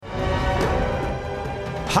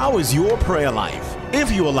How is your prayer life? If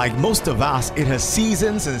you are like most of us, it has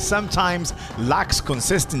seasons and sometimes lacks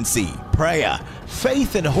consistency. Prayer,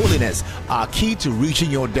 faith, and holiness are key to reaching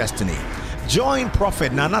your destiny. Join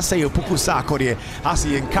Prophet Nanase Opoku Sarkodie as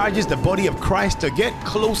he encourages the body of Christ to get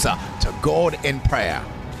closer to God in prayer.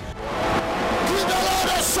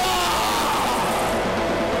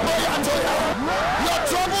 Your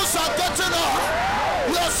troubles are getting off.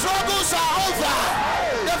 Your struggles are over.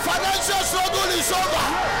 The financial struggle is over.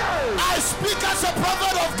 I speak as a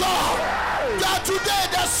prophet of God that today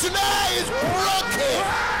the snare is broken.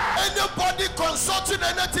 Anybody consulting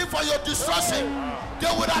anything for your destruction,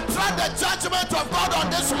 they would attract the judgment of God on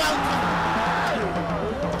this mountain.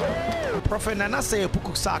 Prophet Nanase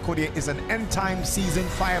Opoku Sarkodie is an end-time seasoned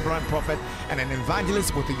firebrand prophet and an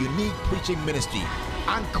evangelist with a unique preaching ministry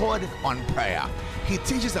anchored on prayer. He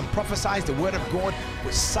teaches and prophesies the word of God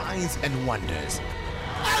with signs and wonders.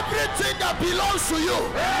 Everything that belongs to you,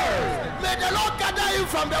 may the Lord gather you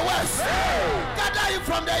from the west, gather you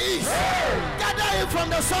from the east, gather you from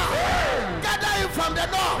the south, gather you from the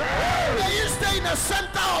north. May you stay in the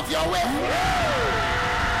center of your way.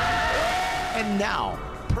 And now,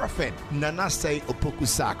 Prophet Nanase Opoku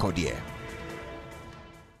Sarkodie.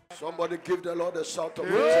 Somebody give the Lord a shout of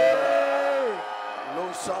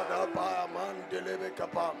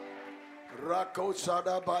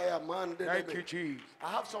Thank you, Jesus. I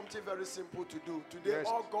have something very simple to do. Today,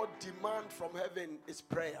 all God demands from heaven is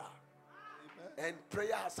prayer. And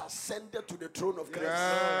prayer has ascended to the throne of grace.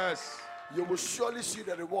 Yes. You will surely see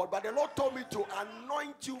the reward. But the Lord told me to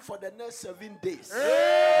anoint you for the next 7 days.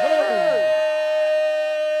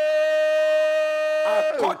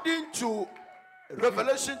 According to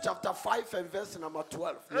Revelation chapter 5 and verse number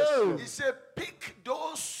 12. He said, pick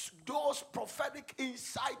those prophetic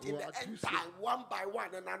insight in the end time one by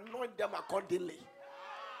one and anoint them accordingly.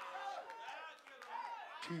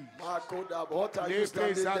 What are you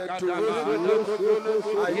standing there to? I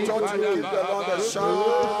thought you give the Lord a shout.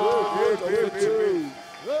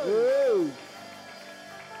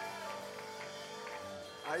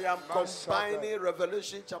 I am combining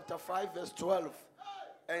Revelation chapter 5 verse 12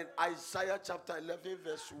 and Isaiah chapter 11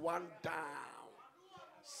 verse 1 down.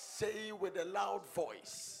 Say with a loud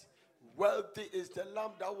voice, wealthy is the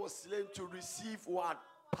lamb that was slain to receive what?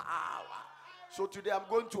 Power. So today I'm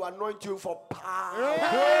going to anoint you for power.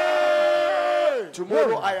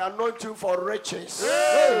 Tomorrow I anoint you for riches.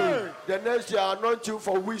 The next day I anoint you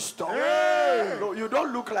for wisdom. No, you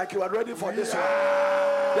don't look like you are ready for this one.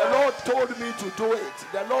 The Lord told me to do it.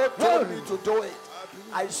 The Lord told me to do it.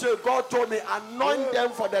 I said, God told me, anoint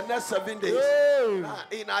them for the next 7 days.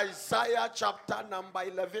 In Isaiah chapter number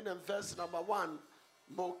 11 and verse number 1,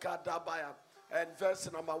 Mokadabaya, and verse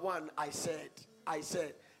number 1, I said,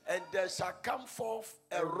 and there shall come forth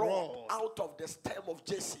a rod out of the stem of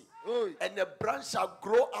Jesse, and a branch shall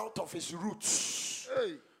grow out of his roots.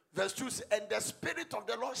 Verse 2 says, and the Spirit of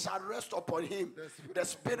the Lord shall rest upon him, the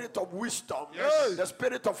Spirit of wisdom, the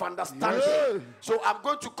Spirit of understanding. So I'm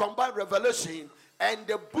going to combine Revelation and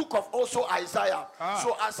the book of also Isaiah.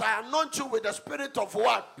 So as I anoint you with the Spirit of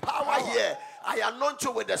what? Power here. I anoint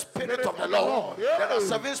you with the Spirit of the Lord. There are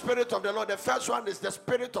 7 Spirits of the Lord. The first one is the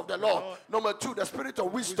Spirit of the Lord. Number 2, the Spirit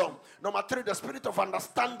of wisdom. Number 3, the Spirit of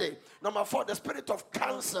understanding. Number 4, the Spirit of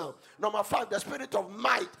counsel. Number 5, the Spirit of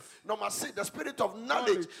might. Number 6, the Spirit of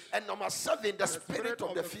knowledge. And number 7, the Spirit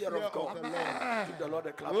of the fear of God. Give the Lord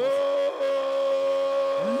a clap.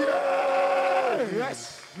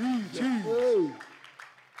 Yes.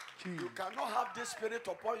 You cannot have this spirit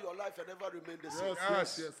upon your life and never remain the same.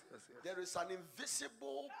 Yes. There is an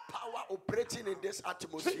invisible power operating in this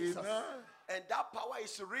atmosphere. And that power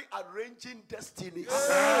is rearranging destinies.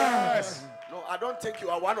 No, I don't think you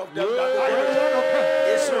are one of them.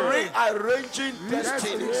 It's rearranging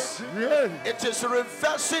destinies. It is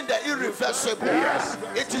reversing the irreversible.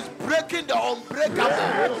 It is breaking the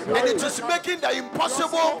unbreakable. And it is making the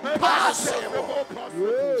impossible possible.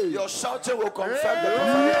 Your shouting will confirm the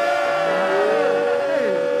prophetic.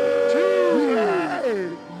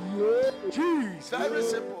 Very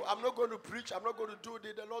simple. I'm not going to preach. I'm not going to do it.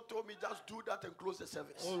 The Lord told me just do that and close the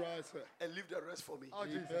service. All right, sir. And leave the rest for me. Oh,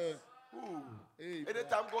 Jesus.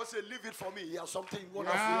 Anytime God says leave it for me, he has something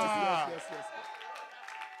wonderful to do. Yes.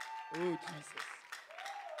 Oh, Jesus.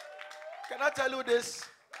 Can I tell you this?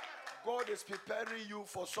 God is preparing you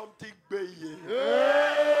for something big.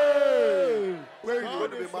 When God you will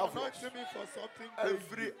be is marvelous. anointing me for something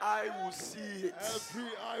Every great. eye will see it. Every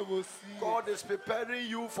eye will see God it. is preparing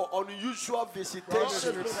you for unusual God is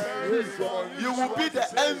visitation. preparing you for You will be the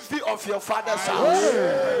unusual envy of your father's house.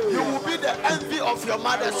 You will be the envy of your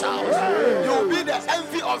mother's house. You will be the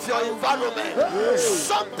envy of your environment.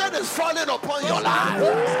 Something is falling upon your life.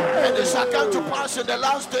 And it shall come to pass in the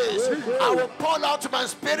last days. I will pour out my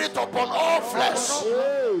spirit upon all flesh.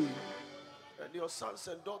 And your sons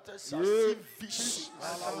and daughters shall see visions. I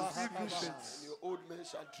will see And visions. your old men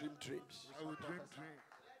shall dream dreams. I will dream.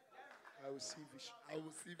 I will see vision. I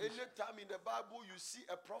will see vision. Anytime in the Bible you see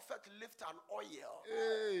a prophet lift an oil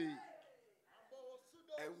Hey.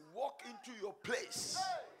 and walk into your place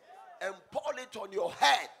and pour it on your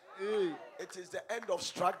head, Hey. it is the end of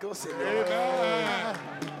struggles in your life.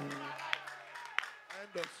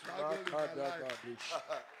 End of struggle in my life.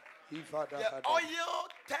 The oil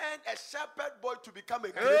turned a shepherd boy to become a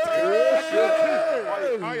great Oil.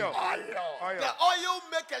 The oil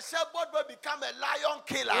make a shepherd boy become a lion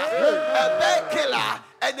killer, a bear killer,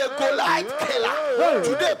 and a Goliath killer.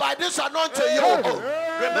 Today, by this anointing,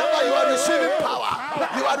 remember you are receiving power.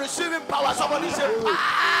 You are receiving power. Somebody say power.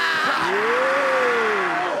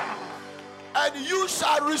 And you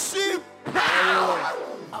shall receive power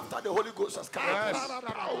after the Holy Ghost has come.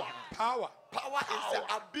 Power. Power is the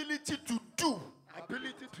ability to do.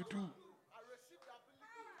 Ability to do.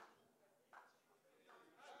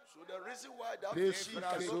 So the reason why that This thing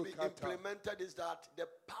cannot be implemented is that the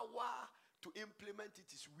power to implement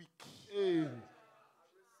it is weak. Hey.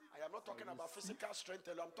 I am not talking about physical strength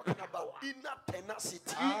alone. I'm talking about inner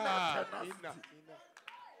tenacity. Inner.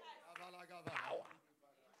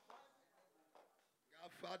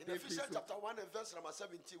 In Ephesians chapter 1 and verse number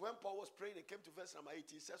 17, when Paul was praying and came to verse number 18,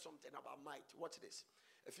 he said something about might. Watch this.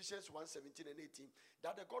 Ephesians 1, 17 and 18.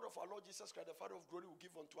 That the God of our Lord Jesus Christ, the Father of glory, will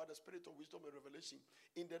give unto us the spirit of wisdom and revelation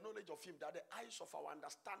in the knowledge of him, that the eyes of our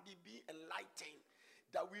understanding be enlightened,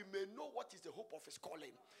 that we may know what is the hope of his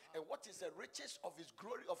calling, and what is the riches of his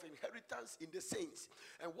glory of inheritance in the saints,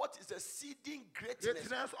 and what is the exceeding greatness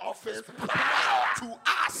of his power to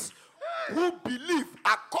us who believe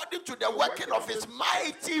according to the working of his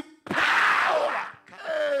mighty power.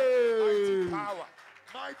 Mighty power.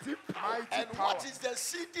 Mighty power. And what is the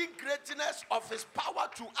exceeding greatness of his power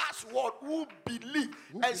to us what who believe?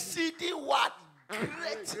 Exceeding what?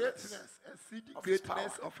 Greatness. Exceeding of his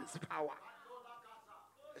greatness power. of his power.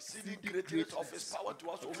 Exceeding greatness of his power to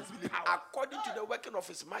us who believe according to the working of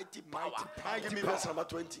his mighty power. Give me verse number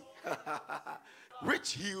 20.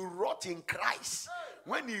 Which he wrought in Christ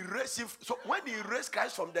when he raised him. So when he raised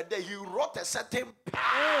Christ from the dead, he wrought a certain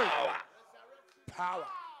power. Power.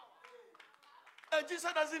 And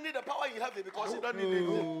Jesus doesn't need the power in heaven because he doesn't need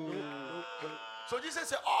it. So Jesus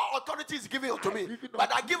said, all authority is given unto me,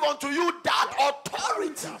 but I give unto you that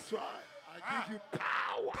authority. That's right. I give you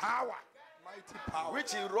power. Power. Mighty power.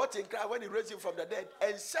 Which he wrought in Christ when he raised him from the dead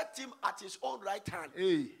and set him at his own right hand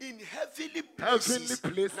Hey. in heavenly places.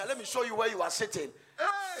 Heavenly places. Now let me show you where you are sitting. Hey.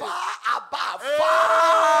 Far above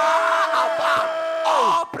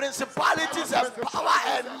all principalities and power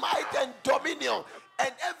and might and dominion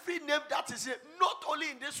and every name that is not only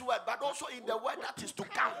in this world but also in the world that is to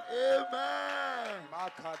come. Amen.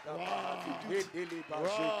 Mighty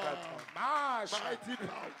power.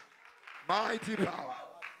 Mighty power.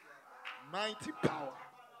 Mighty power.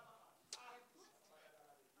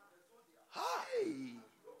 Hi.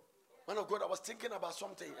 Man of God, I was thinking about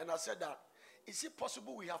something and I said that, is it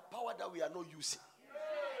possible we have power that we are not using?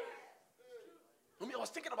 I was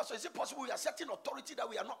thinking about, so is it possible we have certain authority that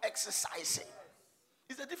we are not exercising?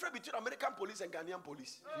 Is the difference between American police and Ghanaian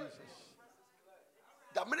police? Jesus.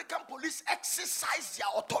 The American police exercise their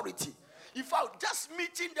authority. In fact, just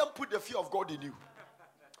meeting them put the fear of God in you.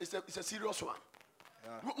 It's a serious one.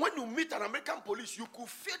 Yeah. When you meet an American police, you could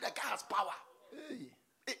feel the guy has power. Hey.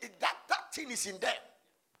 That thing is in them.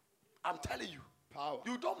 I'm telling you. Power.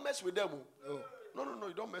 You don't mess with them. No. No,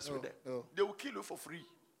 you don't mess with them. No. They will kill you for free.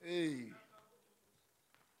 Hey.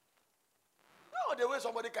 No, the way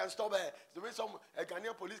somebody can stop the way a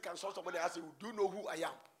Ghanaian police can stop somebody and say, do you know who I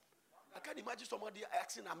am? I can't imagine somebody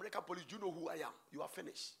asking American police, do you know who I am? You are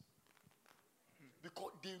finished.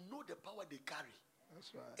 Because they know the power they carry.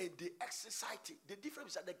 That's right. And they exercise it. The difference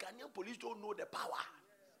is that the Ghanaian police don't know the power.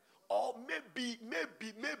 Or maybe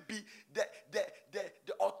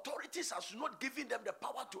the authorities has not given them the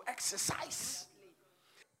power to exercise.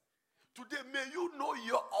 Today, may you know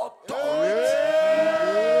your authority.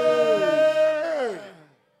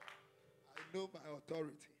 I know my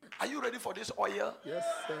authority. Are you ready for for this oil? Yes,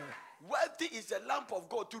 sir. Worthy is the lamp of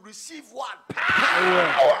God to receive what?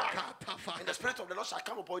 Power. And the Spirit of the Lord shall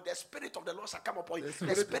come upon you. The Spirit of the Lord shall come upon you.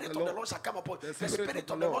 The Spirit of the Lord shall come upon you. The Spirit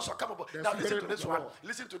of the Lord shall come upon you. Now listen to this one.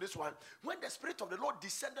 Listen to this one. When the Spirit of the Lord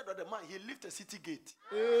descended on the man, he lifted a city gate.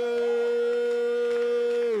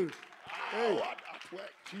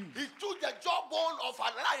 He took the jawbone of a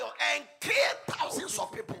lion and killed thousands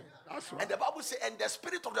of people. That's right. And the Bible says, and the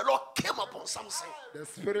Spirit of the Lord came upon Samson. The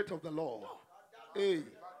Spirit of the Lord. Hey.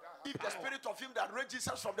 If the Spirit of him that raised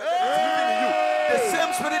Jesus from the dead is living in you, the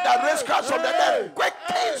same Spirit that raised Christ from the dead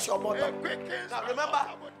quickens your mother. Now remember,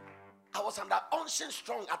 I was under unction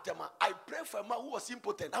strong at the man. I prayed for a man who was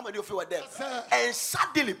impotent. How many of you were there? And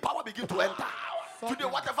suddenly power began to enter. Today,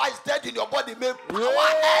 whatever is dead in your body, may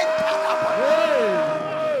power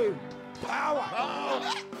enter. Power.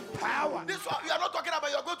 This one, we are not talking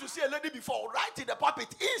about you're going to see a lady before, right in the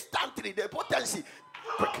pulpit, instantly, the potency.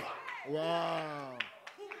 Wow.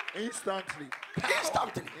 Instantly.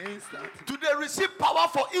 Today, receive power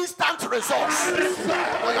for instant results.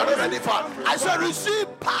 Oh, you're not ready for it. I said, receive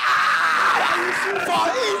power for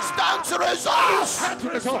instant results.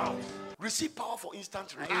 Receive power for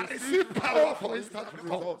instant results. Receive power for instant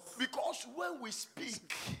results. Because when we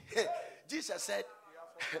speak, Jesus said,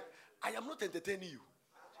 I am not entertaining you.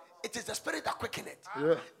 It is the Spirit that quickeneth it.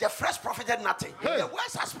 Yeah. The flesh profited nothing. Hey. The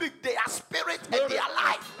words I speak, they are spirit and they are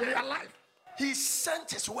life. They are life. He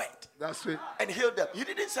sent his word. That's it. And healed them. He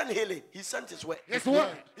didn't send healing. He sent his word. His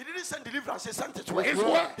word. He didn't send deliverance. He sent his word. His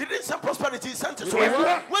word. He didn't send prosperity. He sent his His word.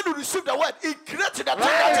 word. When you receive the word, he created the thing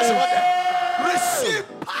that is word. Receive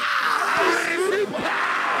power.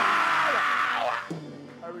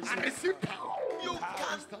 Receive power. You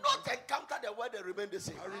cannot encounter the word and remain the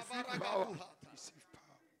same. Receive power.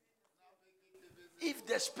 If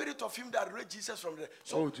the Spirit of him that raised Jesus from the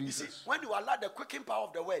so Jesus. you see, when you allow the quickening power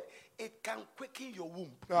of the word, it can quicken your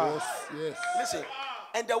womb. Yes. Listen,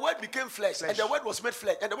 and the word became flesh, and the word was made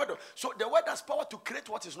flesh, and the word. So the word has power to create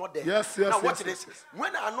what is not there. Yes. Now what it is?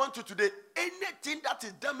 When I anoint you today, anything that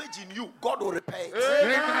is damaging you, God will repair it.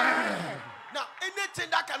 Amen. Now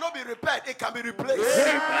anything that cannot be repaired, it can be replaced.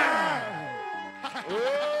 Amen.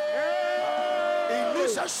 It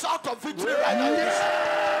needs a shout of victory right now.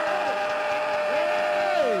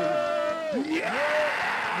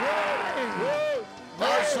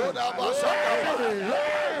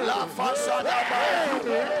 La fasada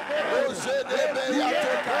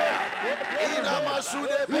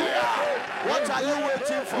what are you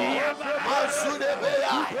waiting for?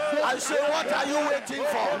 I say, what are you waiting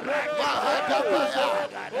for?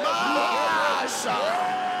 Masha.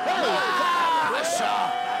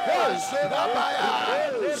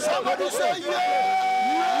 Somebody say yeah.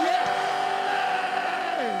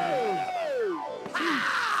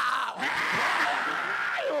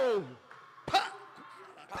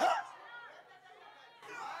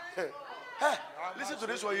 Listen to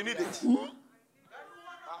this one, you need it.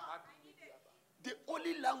 The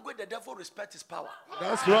only language the devil respects is power.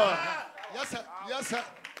 That's right. Yes, sir. Yes, sir.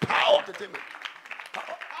 Power. Entertainment.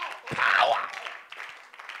 Power.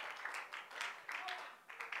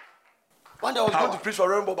 One day I was going to preach for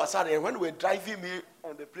Rainbow Bazaar, and when we were driving me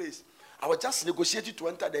on the place, I was just negotiating to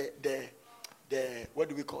enter the what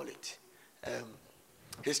do we call it?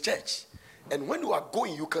 His church. And when you are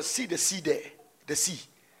going, you can see the sea there. The sea.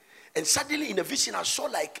 And suddenly in a vision, I saw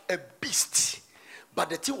like a beast. But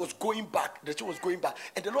the thing was going back. And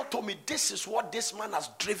the Lord told me, this is what this man has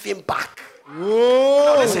driven back. Whoa.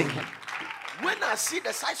 Now listen. When I see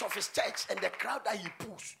the size of his church and the crowd that he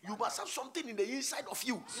pulls, you must have something in the inside of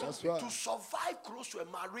you That's right. to survive close to a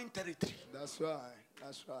marine territory. That's right.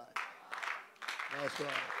 That's right. That's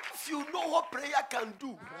right. If you know what prayer can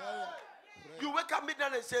do, you wake up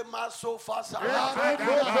midnight and say, so fast. And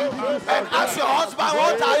ask your husband,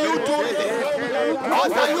 what are you doing?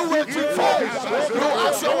 What are you waiting for? You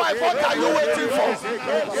ask your wife, what are you waiting for?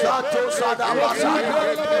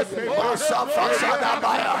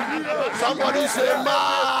 Somebody say,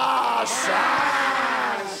 Masha.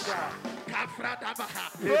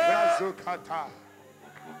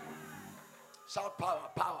 Shout power.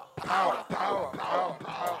 Power.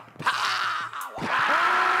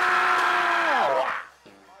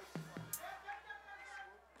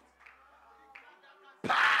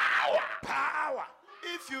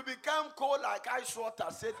 If you become cold like ice water,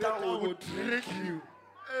 Satan will drink you.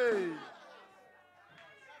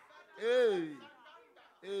 Hey.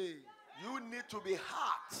 You need to be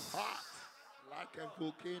hot. Like a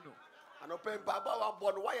volcano. And open Baba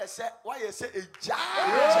born. Why you say a jar?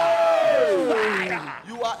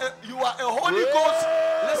 You are a Holy Ghost.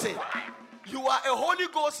 Listen. You are a Holy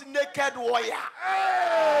Ghost naked warrior.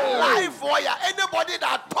 Live warrior. Anybody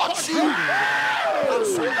that touch you,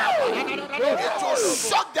 it will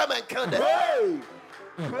shock them and kill them.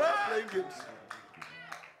 Playing games.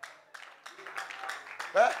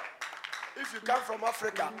 If you come from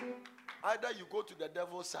Africa, either you go to the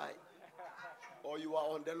devil's side or you are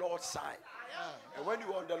on the Lord's side. And when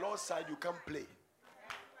you are on the Lord's side, you can't play.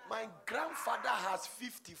 My grandfather has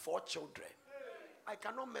 54 children. I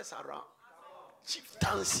cannot mess around.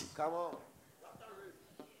 Chieftaincy. Come on.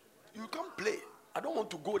 You can't play. I don't want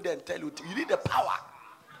to go there and tell you. You need the power.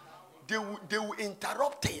 They will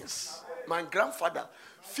interrupt things. My grandfather,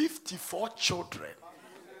 54 children.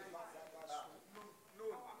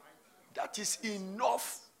 That is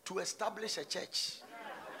enough to establish a church.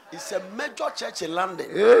 It's a major church in London.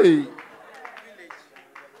 Hey.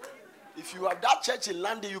 If you have that church in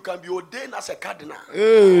London, you can be ordained as a cardinal.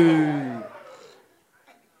 Hey.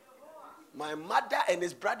 My mother and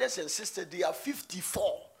his brothers and sisters, they are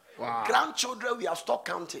 54. Wow. Grandchildren, we have stopped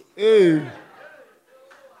counting. Hey.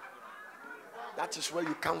 That is where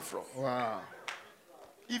you come from. Wow.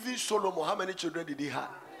 Even Solomon, how many children did he have?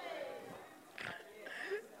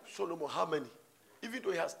 Solomon, how many? Even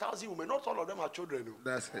though he has 1,000 women, not all of them have children. No.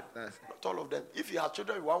 That's it. That's it. Not all of them. If he has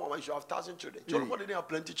children with one woman, he should have 1,000 children. Solomon didn't have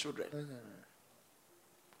plenty children.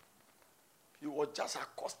 He was just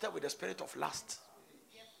accosted with the spirit of lust.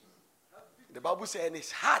 The Bible says, in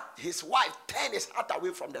his heart, his wife turned his heart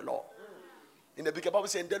away from the Lord. In the Bible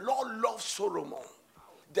saying, the Lord loved Solomon.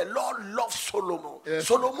 The Lord loved Solomon. Yes.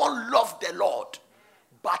 Solomon loved the Lord.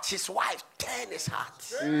 But his wife turned his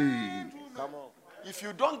heart. Hey. Come on. If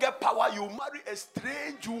you don't get power, you marry a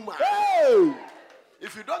strange woman. Hey.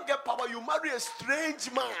 If you don't get power, you marry a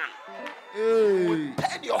strange man. Hey.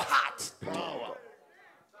 Turn your heart. Power.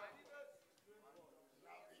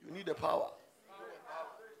 You need the power.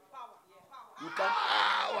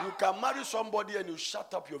 You can marry somebody and you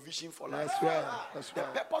shut up your vision for life. That's right. That's The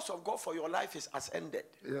right. purpose of God for your life has ended.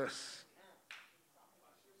 Yes.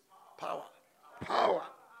 Power. Power.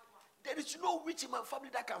 There is no witch in my family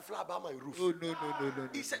that can fly above my roof. Oh, no.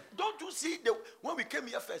 He said, don't you see, when we came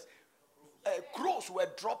here first, crows were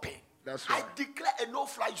dropping. That's right. I declare a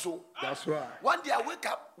no-fly zone. That's right. One day I wake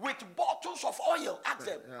up with bottles of oil. Ask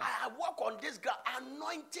them, Yeah. I walk on this ground,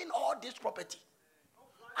 anointing all this property.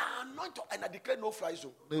 I anoint and I declare no-fly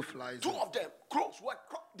zone. No flies. Two of them, crows,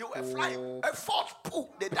 they were flying. Oh. A fourth, poof,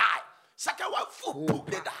 they die. Second one, poof,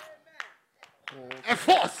 they die. A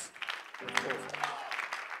force.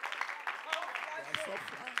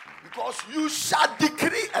 Because you shall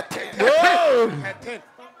decree a thing.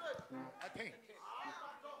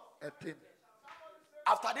 A thing.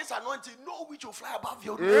 After this anointing, no witch will fly above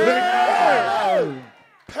your roof.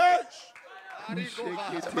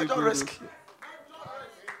 It's a major risk.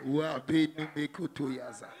 The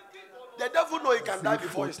devil knows he can die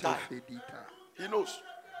before his time. He knows.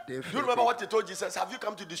 Do you remember what he told Jesus? Have you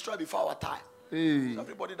come to destroy before our time? Hey.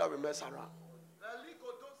 Everybody that will mess around.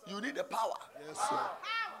 You need the power Yes, sir.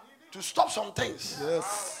 to stop some things,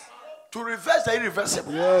 Yes. to reverse the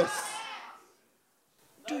irreversible. Yes.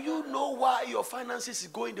 Do you know why your finances is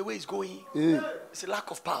going the way it's going? Hey. It's a lack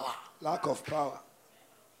of power. Lack of power.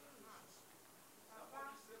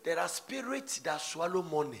 There are spirits that swallow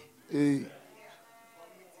money. Hey.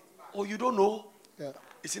 Oh, you don't know? Yeah.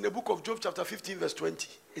 It's in the book of Job chapter 15 verse 20.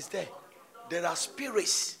 It's there. There are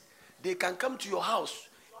spirits. They can come to your house.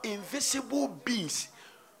 Invisible beings.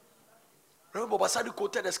 Remember, Basadi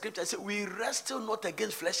quoted the scripture and said, we wrestle not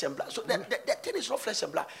against flesh and blood. So the thing is not flesh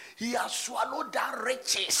and blood. He has swallowed down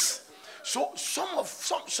riches. So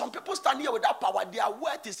some people stand here with that power. Their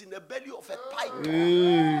wealth is in the belly of a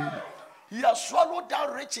python. He has swallowed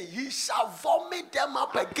down riches. He shall vomit them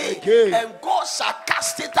up again. And God shall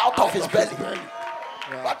cast it out of his belly.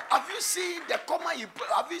 Wow. But have you seen the comma?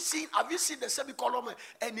 Have you seen the semicolon?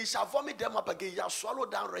 And he shall vomit them up again. He has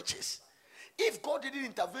swallowed down riches. If God didn't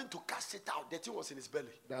intervene to cast it out, the thing was in his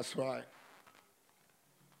belly. That's right.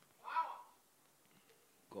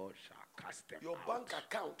 God shall cast them Your out. bank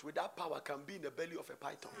account with that power can be in the belly of a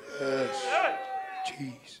python. Yes.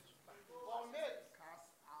 Jesus.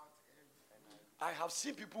 I have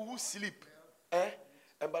seen people who sleep,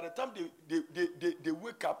 and by the time they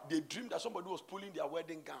wake up, they dream that somebody was pulling their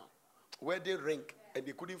wedding gown, wedding ring, and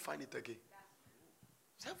they couldn't find it again.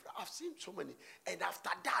 I've seen so many. And after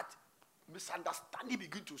that, misunderstanding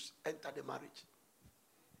begin to enter the marriage.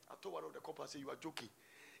 I told one of the couple, I said, you are joking.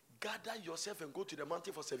 Gather yourself and go to the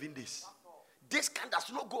mountain for 7 days. This can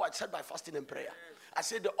does not go except by fasting and prayer. I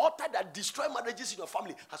said, the altar that destroy marriages in your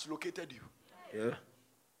family has located you. Yeah.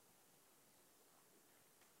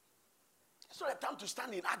 not a time to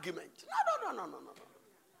stand in argument.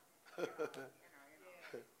 No.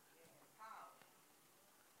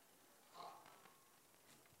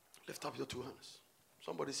 Lift up your two hands.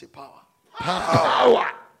 Somebody say power.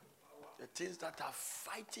 Power. The things that are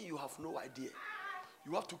fighting, you have no idea.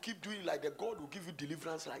 You have to keep doing like the God will give you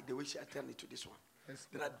deliverance like the way she attended to this one. Yes.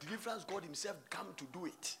 There are deliverance God himself come to do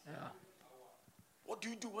it. Yeah. What do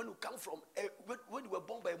you do when you come from, when you were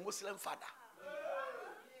born by a Muslim father?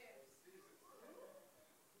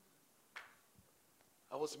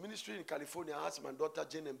 I was ministering in California. I asked my daughter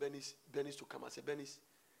Jane and Bernice to come. I said, Bernice,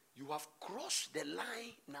 you have crossed the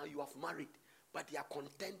line. Now you have married, but you are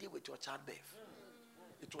contending with your childbirth.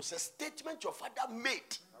 It was a statement your father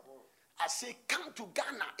made. I say, come to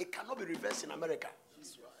Ghana. It cannot be reversed in America.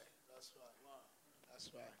 That's right.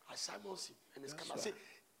 That's right. I silence him. And it's come. I say,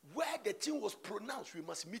 where the thing was pronounced, we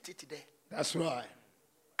must meet it there. That's right.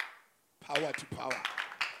 Power to power.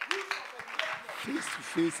 Face to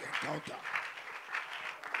face encounter.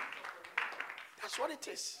 That's what it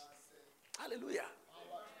is. Hallelujah.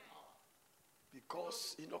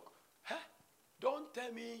 Because, don't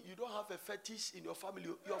tell me you don't have a fetish in your family.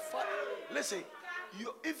 Your father, listen,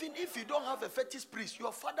 even if you don't have a fetish priest,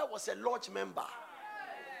 your father was a lodge member.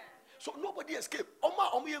 So nobody escaped.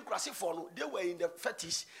 They were in the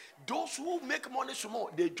fetish. Those who make money small,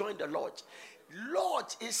 they join the lodge.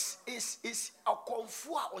 Lodge is a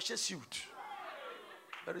comfort or suit.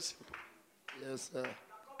 Very simple. Yes, sir.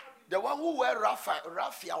 The one who wear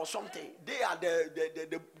raffia or something, they are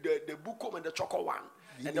the Bukom and the Choco one.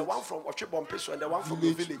 Village. And the one from Ochibompeso and the one from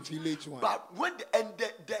the village one. But when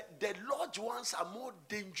the lodge ones are more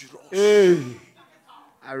dangerous. Hey.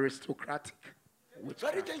 Aristocratic.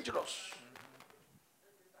 Very dangerous.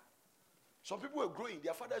 Some people are growing.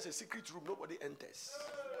 Their father is a secret room. Nobody enters.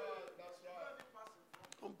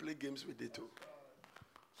 Don't play games with it too.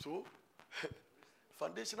 So,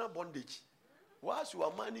 foundational bondage. Whilst you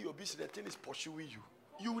are minding your business, the thing is pursuing you.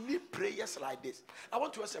 You need prayers like this. I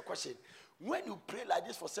want to ask a question. When you pray like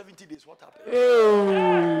this for 70 days, what happens?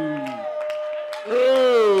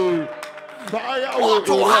 What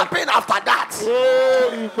will happen after that?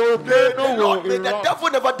 May the devil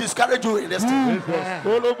never discourage you in this thing.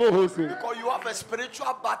 Because you have a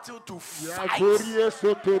spiritual battle to fight.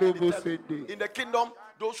 In the kingdom,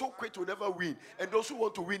 those who quit will never win. And those who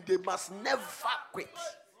want to win, they must never quit.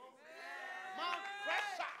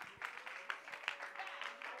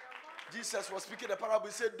 Jesus was speaking a parable.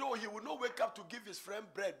 He said, though he would not wake up to give his friend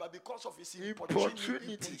bread, but because of his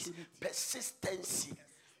importunity, persistency,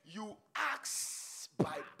 you ask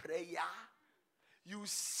by prayer, you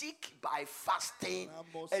seek by fasting,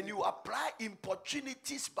 and you apply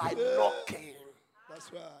importunities by knocking.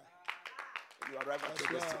 That's right. You arrive at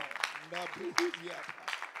your destiny.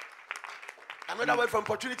 Another word for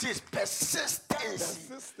opportunity is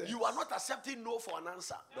persistency. You are not accepting no for an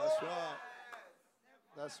answer. That's right.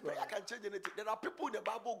 That's right. Prayer can change anything. There are people in the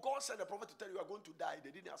Bible, God sent the prophet to tell you are going to die.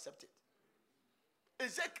 They didn't accept it.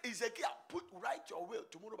 Ezekiel, write your will.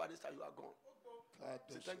 Tomorrow by this time you are gone.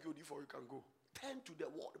 Say thank you, before you can go. Turn to the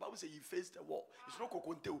wall. The Bible says he faced the wall. It's not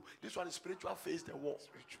Kokonte. This one is spiritual, face the wall.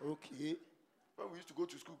 Spiritual. Okay. When we used to go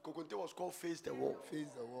to school, Kokonte was called face the wall.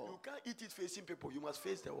 Face the wall. You can't eat it facing people. You must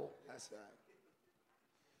face the wall. That's right.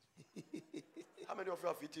 How many of you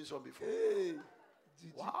have eaten some before? Hey.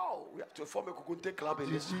 Wow, we have to form a Kokonte club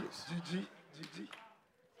in this place.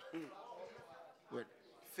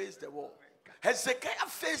 Face the wall. Hezekiah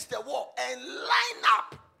faced the wall and line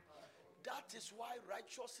up. That is why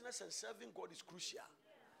righteousness and serving God is crucial.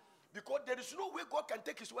 Because there is no way God can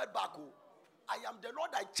take his word back. I am the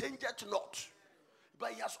Lord, I change it not.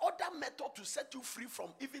 But he has other method to set you free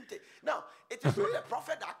from even things. Now, it is not the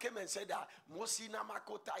prophet that came and said that Mosina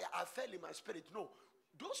Makotaya, I fell in my spirit. No.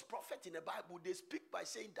 Those prophets in the Bible, they speak by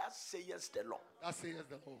saying, that says the Lord. That says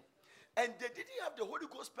the Lord. And they didn't have the Holy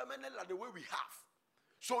Ghost permanent like the way we have.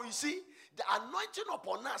 So you see, the anointing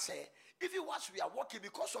upon us, even once we are walking,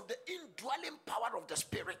 because of the indwelling power of the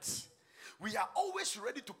Spirit, we are always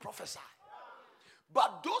ready to prophesy.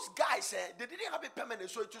 But those guys, they didn't have it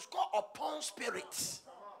permanent, so it is called upon spirit.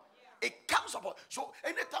 It comes upon. So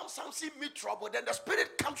anytime something meet trouble, then the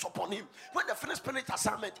Spirit comes upon him. When the finished spirit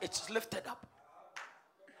assignment, it's lifted up.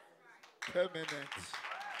 Permanent.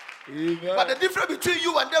 Amen. But the difference between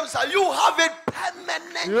you and them is that you have it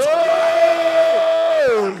permanent.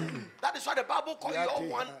 That is why the Bible calls your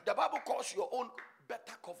one. The Bible calls your own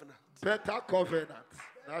better covenant. Better covenant.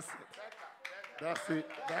 That's it. That's it.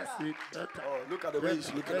 That's it. Better. Oh, look at the way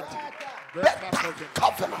he's looking at it. Better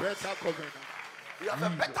covenant. Better covenant. You have a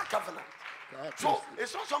better covenant. So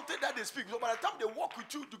it's not something that they speak. So by the time they walk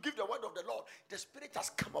with you to give the word of the Lord, the Spirit has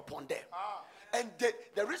come upon them. And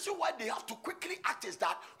the reason why they have to quickly act is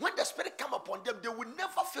that when the Spirit come upon them, they will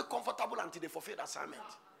never feel comfortable until they fulfill the assignment.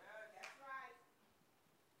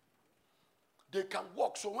 They can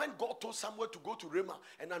walk. So when God told Samuel to go to Ramah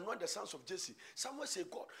and anoint the sons of Jesse, Samuel said,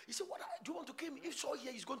 God, he said, what do you want to kill me? If Saul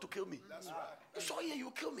here, he's going to kill me. That's right. If Saul here,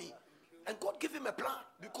 you kill me. And God gave him a plan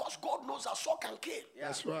because God knows that Saul can kill.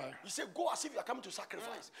 That's right. He said, go as if you are coming to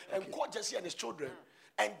sacrifice and call Jesse and his children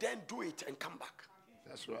and then do it and come back.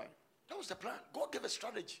 That's right. That was the plan. God gave a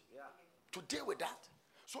strategy to deal with that.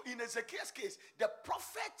 So in Ezekiel's case, the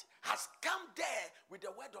prophet has come there with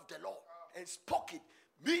the word of the Lord and spoke it.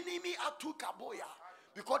 Minimi atu kaboya.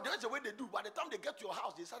 Because that's the way they do. By the time they get to your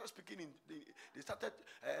house, they started speaking they started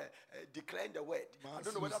declaring the word. I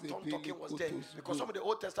don't know whether tongue talking was there. Because some of the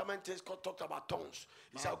Old Testament things talked about tongues.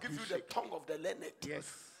 He said, I'll give you the tongue of the learned.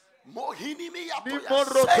 Yes. Mohinimi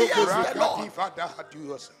atoya. Say yes, the Lord.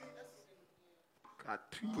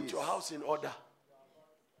 Put your house in order.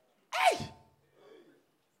 Hey!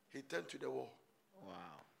 He turned to the wall.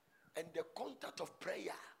 Wow. And the contact of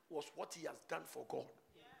prayer was what he has done for God.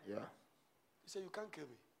 Yeah. He said, you can't kill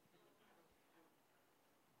me.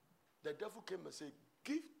 The devil came and said,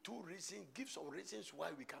 give some reasons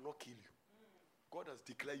why we cannot kill you. God has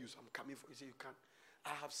declared you, so I'm coming for you. He said, you can't.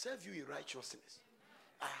 I have served you in righteousness.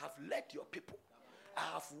 I have led your people.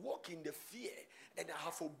 I have walked in the fear and I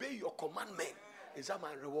have obeyed your commandment. Is that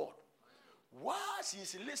my reward? Whilst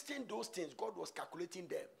he's listing those things, God was calculating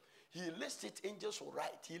them. He listed angels will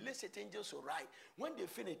write. He listed angels will write. When they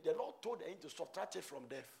finished, the Lord told the angel to subtract it from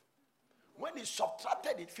death. When he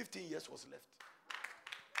subtracted it, 15 years was left.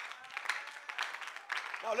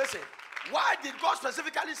 Now listen, why did God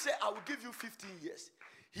specifically say, I will give you 15 years?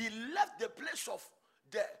 He left the place of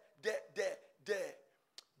the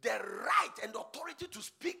right and authority to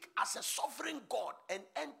speak as a sovereign God and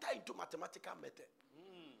enter into mathematical method.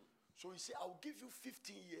 So he said, I will give you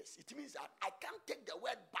 15 years. It means that I can't take the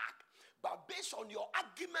word back. But based on your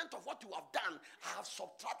argument of what you have done, I have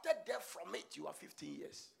subtracted death from it. You are 15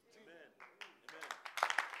 years. Amen.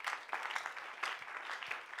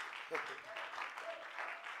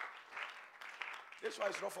 That's why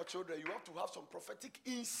it's not for children. You have to have some prophetic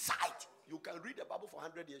insight. You can read the Bible for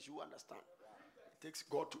 100 years. You understand. It takes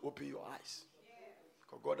God to open your eyes.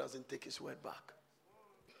 Because God doesn't take his word back.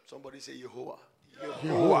 Somebody say Yehovah.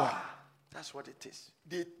 Yehovah. That's what it is.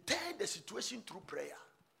 They turn the situation through prayer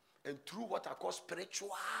and through what I call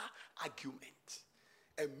spiritual argument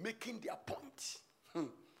and making their point.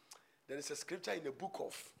 There is a scripture in the book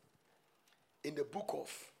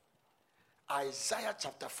of Isaiah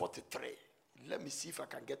chapter 43. Let me see if I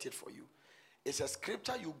can get it for you. It's a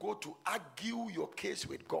scripture you go to argue your case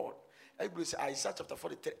with God. Everybody say Isaiah chapter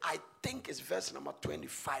 43. I think it's verse number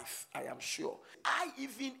 25. I am sure. I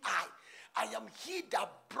am he that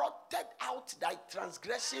blotted out thy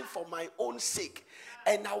transgression for my own sake,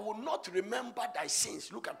 and I will not remember thy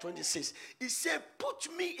sins. Look at 26. He said, put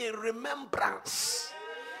me in remembrance.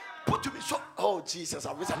 Put me so. Oh Jesus,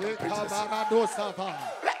 I wish I could preach this.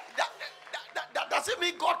 That doesn't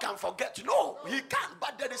mean God can forget. No, he can't.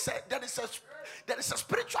 But there is a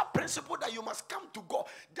spiritual principle that you must come to God.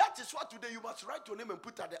 That is what today you must write your name and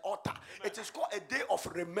put at the altar. It is called a day of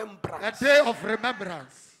remembrance. A day of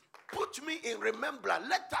remembrance. Put me in remembrance.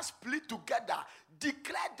 Let us plead together.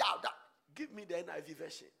 Declare thou that. Give me the NIV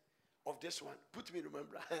version of this one. Put me in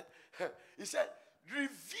remembrance. He said,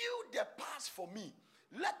 review the past for me.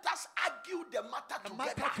 Let us argue the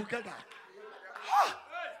matter together.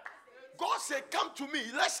 God said, come to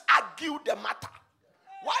me. Let's argue the matter.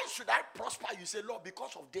 Why should I prosper? You say, Lord,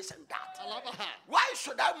 because of this and that. Why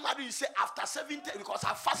should I marry? You say, after 70, because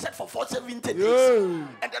I fasted for 70 days.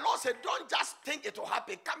 And the Lord said, don't just think it will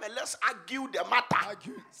happen. Come and let's argue the matter.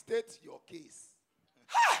 Argue. State your case.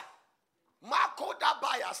 Marco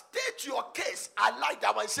Dabaya, state your case. I like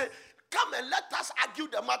that one. He said, come and let us argue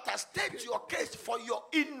the matter. State your case for your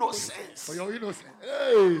innocence. For your innocence.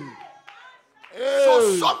 Hey.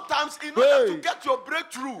 So sometimes in order to get your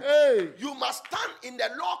breakthrough, you must stand in the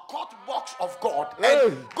law court box of God.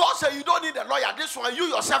 And God said you don't need a lawyer. This one, you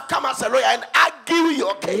yourself come as a lawyer and argue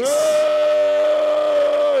your case.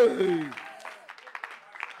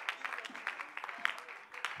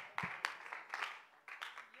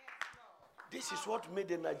 This is what made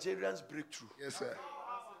the Nigerians break through. Yes, sir.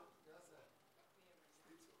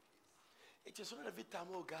 It is not every time,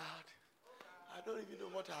 oh God, I don't even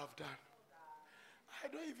know what I have done. I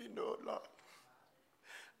don't even know, Lord.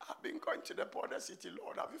 I've been going to the border city,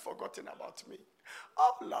 Lord. Have you forgotten about me?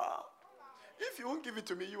 Oh, Lord. If you won't give it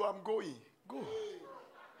to me, I'm going. Go.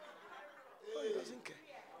 Oh, he doesn't care.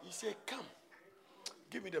 He said, come.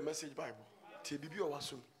 Give me the Message Bible. Give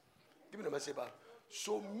me the Message Bible.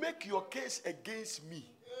 So make your case against me.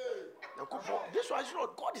 Now, this one,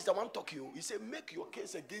 God is the one talking. He said, make your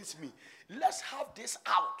case against me. Let's have this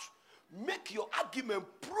out. Make your argument.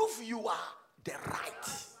 Prove you are the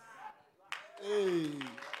right. Hey.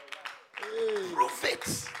 Prove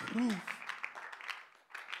it.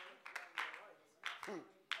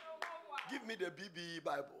 Give me the BBE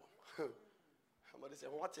Bible. Somebody said,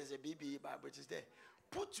 what is a BBE Bible? It is there.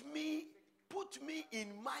 Put me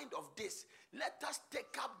in mind of this. Let us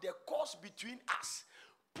take up the cause between us.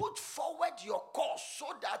 Put forward your cause so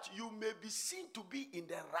that you may be seen to be in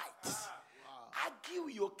the right. Wow. Argue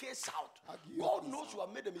your case out. God knows you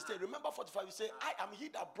have made a mistake. Remember 45, you say, I am he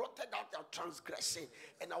that blotted out your transgression,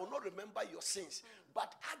 and I will not remember your sins.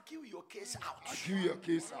 But argue your case out. Argue your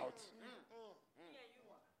case out.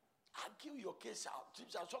 Argue your case out.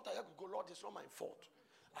 Sometimes I could go, Lord, it's not my fault.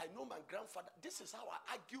 I know my grandfather. This is how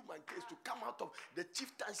I argue my case to come out of the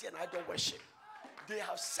chieftaincy and idol worship. They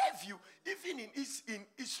have served you. Even in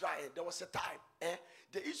Israel, there was a time.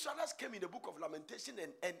 The Israelites came in the book of Lamentation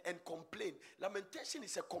and complained. Lamentation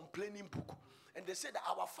is a complaining book. And they said that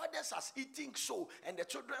our fathers are eating so, and the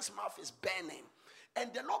children's mouth is burning.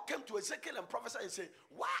 And the Lord came to Ezekiel and prophesied and said,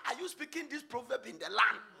 why are you speaking this proverb in the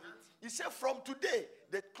land? He said, from today,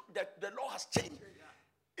 the law has changed.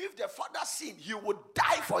 If the father sinned, he would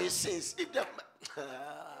die for his sins. If the so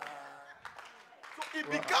it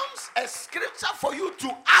becomes a scripture for you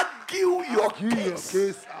to argue your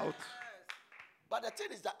case out. But the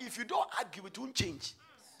thing is that if you don't argue, it won't change.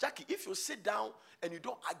 Jackie, if you sit down and you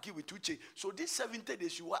don't argue, it will change. So these 70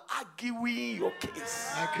 days, you are arguing your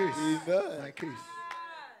case. My case. Amen. My case.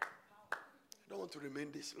 I don't want to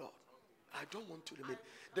remain this, Lord. I don't want to remain.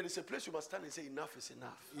 There is a place you must stand and say, enough is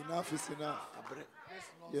enough. Enough is enough.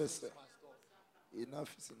 Yes, sir.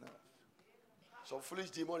 Enough is enough. Some foolish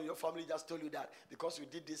demon in your family just told you that because you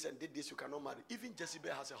did this and did this, you cannot marry. Even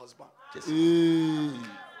Jezebel has a husband.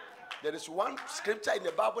 There is one scripture in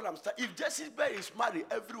the Bible. If Jezebel is married,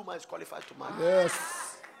 every woman is qualified to marry.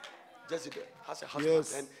 Yes. Jezebel has a husband.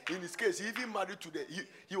 Yes. And in his case, he even married to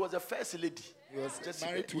he was the first lady. Yes.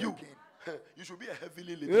 Jezebel. Married to you. again. You should be a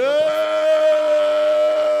heavenly lady. Hey!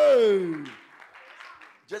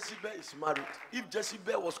 Jezebel is married. If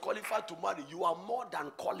Jezebel was qualified to marry, you are more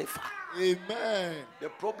than qualified. Amen. The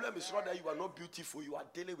problem is not that you are not beautiful. You are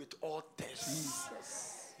dealing with all tests.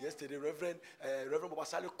 Jesus. Yesterday, Reverend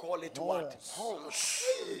Babasali called it what? Horns.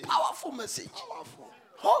 Hey. Powerful message. Powerful.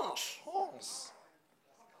 Horns. Horns.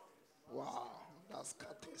 Wow. That's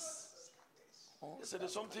Curtis. Yesterday,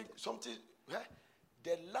 something.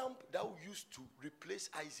 The lamp that we used to replace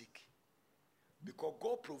Isaac, because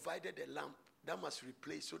God provided a lamp that must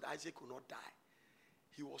replace so that Isaac could not die.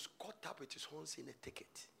 He was caught up with his horns in a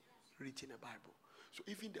ticket, written in the Bible. So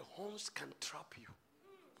even the horns can trap you.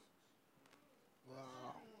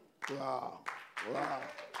 Wow. Wow. Wow.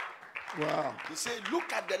 Wow. He said,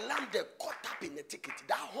 look at the lamb they caught up in the ticket.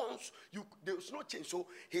 That horns, there was no change. So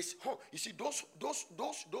his horn, you see,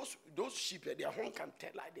 those sheep, their horn can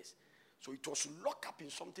tell like this. So it was locked up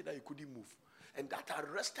in something that he couldn't move. And that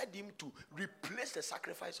arrested him to replace the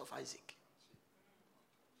sacrifice of Isaac.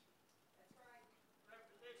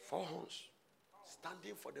 4 horns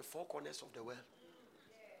standing for the 4 corners of the world.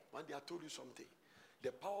 One day I told you something.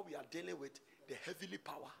 The power we are dealing with, the heavenly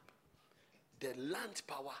power, the land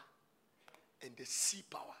power, and the sea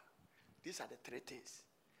power. These are the 3 things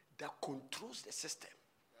that controls the system.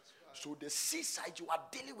 So the seaside, you are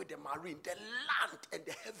dealing with the marine, the land, and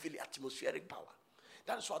the heavily atmospheric power.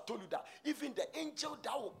 That is why I told you that even the angel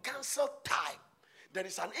that will cancel time, there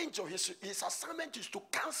is an angel, his assignment is to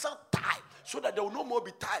cancel time so that there will no more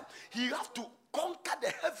be time. He has to conquer the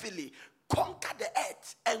heavily, conquer the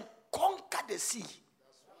earth, and conquer the sea.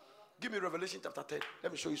 Give me Revelation chapter 10.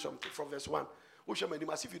 Let me show you something from verse 1.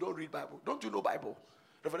 As if you don't read Bible. Don't you know Bible?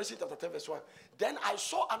 Revelation chapter 10 verse 1. Then I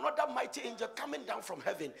saw another mighty angel coming down from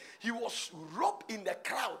heaven. He was robed in the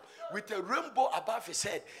cloud with a rainbow above his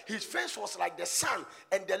head. His face was like the sun,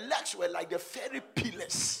 and the legs were like the fairy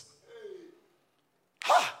pillars.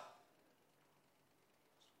 Ha!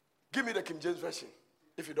 Give me the King James version,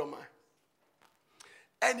 if you don't mind.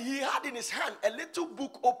 And he had in his hand a little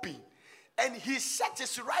book open, and he set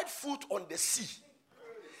his right foot on the sea,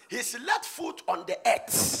 his left foot on the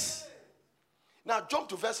earth. Now jump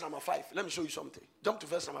to verse number 5. Let me show you something. Jump to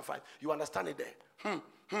verse number 5. You understand it there.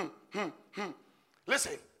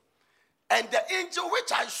 Listen. And the angel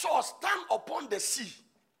which I saw stand upon the sea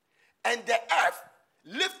and the earth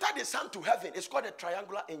lifted his hand to heaven. It's called a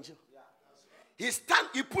triangular angel. He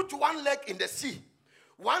put one leg in the sea,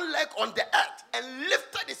 one leg on the earth and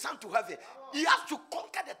lifted his hand to heaven. He has to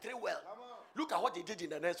conquer the three worlds. Look at what he did in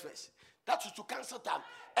the next verse. That is to cancel time.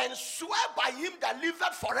 And swear by him that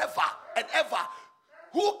liveth forever and ever,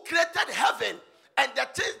 who created heaven and the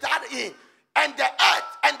things that are in, and the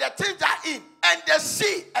earth and the things that are in, and the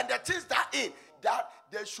sea and the things that are in, that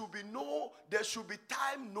there should be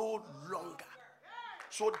time no longer.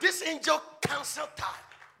 So this angel canceled time.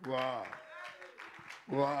 Wow.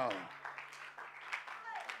 Wow.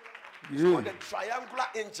 He's called the triangular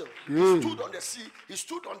angel. He stood on the sea, he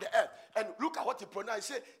stood on the earth. And look at what he pronounced.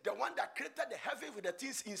 He said, the one that created the heaven with the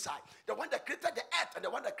things inside, the one that created the earth, and the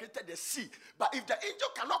one that created the sea. But if the angel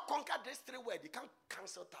cannot conquer these three words, he can't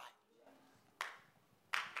cancel time.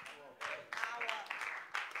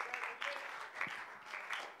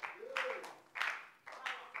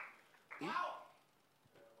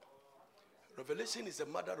 Revelation is the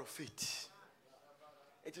mother of faith.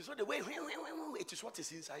 It is not the way, it is what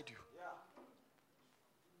is inside you.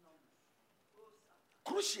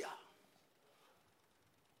 Crucial.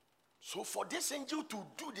 So for this angel to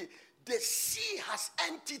do the sea has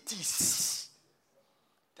entities.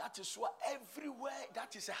 That is why everywhere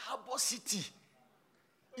that is a harbor city.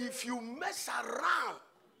 If you mess around,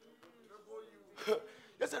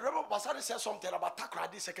 yes, remember Pastor said something about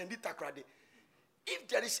Takrady, second Takrady. If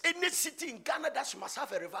there is any city in Ghana that must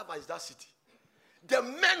have a revival, is that city. The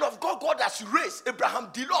men of God has raised,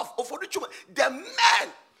 Abraham Dilov, Oforichuma, the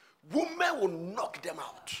men, women will knock them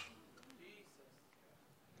out.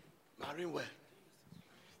 Marine well.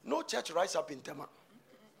 No church rise up in Tema.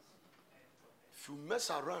 If you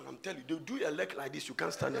mess around, I'm telling you, they'll do a leg like this, you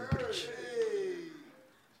can't stand and preach.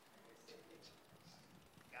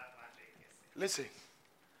 Listen,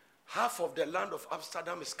 half of the land of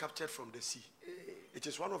Amsterdam is captured from the sea. It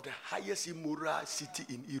is one of the highest immoral city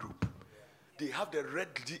in Europe. They have the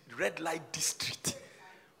red light district.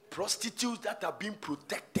 Prostitutes that are being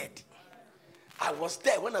protected. I was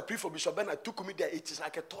there when I prayed for Bishop Ben. I took me there. It is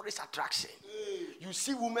like a tourist attraction. You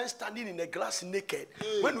see women standing in a glass naked.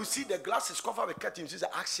 When you see the glass is covered with curtains, you see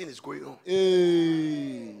the action is going on.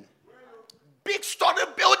 Big story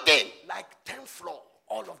building, like 10 floors.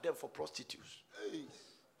 All of them for prostitutes.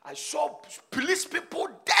 I saw police people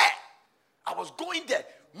there. I was going there.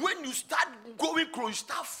 When you start going close, you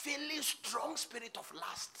start feeling strong spirit of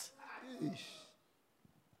lust.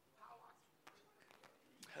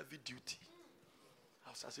 Heavy duty.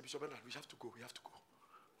 I said, Bishop Bernard, we have to go.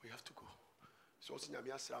 So I'm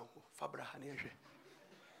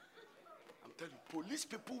telling you, police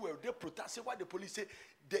people were there protesting. Why the police say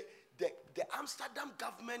the Amsterdam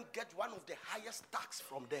government get one of the highest tax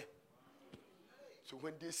from there. So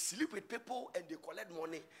when they sleep with people and they collect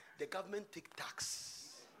money, the government take tax.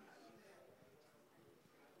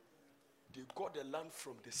 They got the land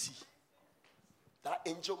from the sea. That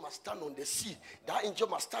angel must stand on the sea. That angel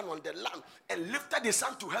must stand on the land and lifted his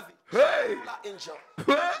hand to heaven. Hey! That angel.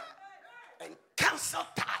 And cancel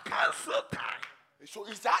time. So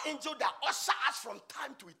it's that angel that ushers us from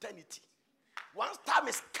time to eternity. Once time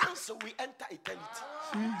is cancelled, we enter eternity.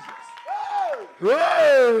 Jesus.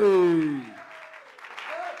 Hey!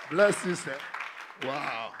 Bless you, sir.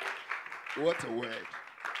 Wow. What a word.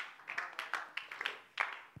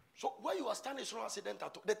 So where you are standing is no accident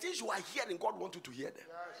at all. The things you are hearing, God wants you to hear them.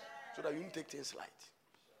 So that you don't take things light.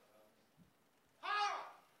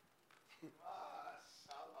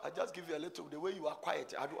 I just give you a little, the way you are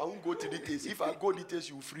quiet. I won't go to details. If I go details,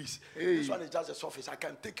 you will freeze. This one is just the surface. I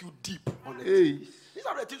can take you deep on it. These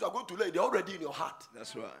are the things you are going to learn. They're already in your heart.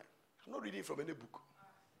 That's right. I'm not reading from any book.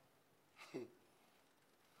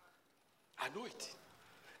 I know it.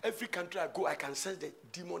 Every country I go, I can sense the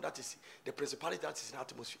demon that is, the principality that is in the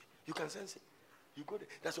atmosphere. You can sense it. You go there.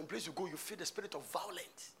 There's some place you go, you feel the spirit of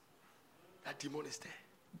violence. That demon is there.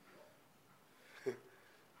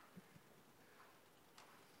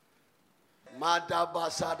 Those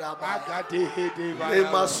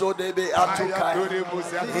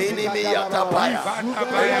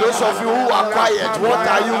of you who are quiet, what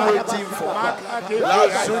are you waiting for?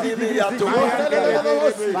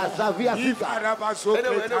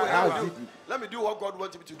 Anyway, let me do what God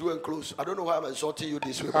wants me to do and close. I don't know why I'm insulting you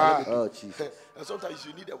this way. And sometimes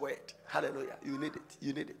you need a word. Hallelujah. You need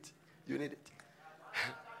it.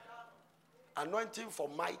 Anointing for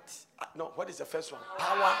might. No, what is the first one?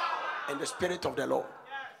 Power and the Spirit of the Lord.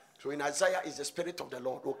 So in Isaiah is the Spirit of the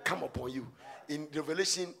Lord will come upon you. In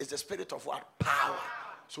Revelation is the Spirit of what? Power.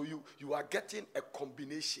 So you are getting a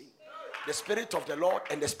combination. The Spirit of the Lord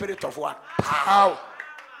and the Spirit of what? Power.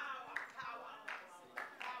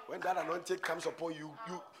 When that anointing comes upon you,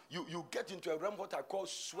 you get into a realm what I call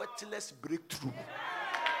sweatless breakthrough.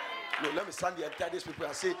 No, let me stand here and tell these people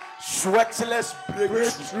and say, sweatless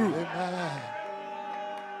breakthrough. Amen.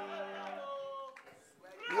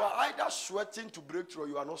 You are either sweating to break through or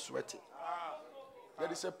you are not sweating.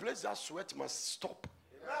 There is a place that sweat must stop.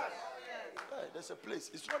 Yeah, there's a place.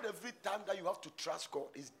 It's not every time that you have to trust God.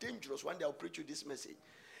 It's dangerous. One day I'll preach you this message.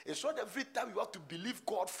 It's not every time you have to believe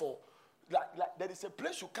God for. Like there is a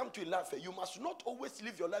place you come to in life. You must not always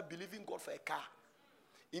live your life believing God for a car.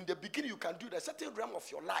 In the beginning, you can do that. Certain realm of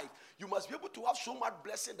your life, you must be able to have so much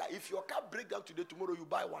blessing that if your car breaks down today, tomorrow you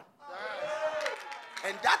buy one.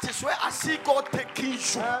 And that is where I see God taking you.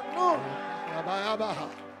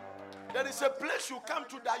 There is a place you come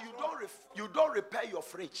to that you don't repair your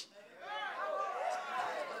fridge.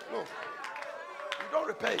 No, you don't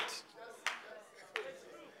repair it.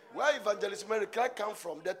 Where Evangelist Mary Clark come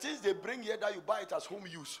from, the things they bring here that you buy it as home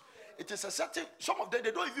use. It is a certain. Some of them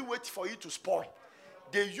they don't even wait for you to spoil.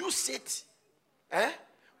 They use it.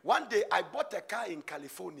 One day I bought a car in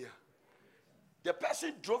California. The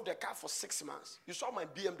person drove the car for 6 months. You saw my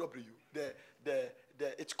BMW.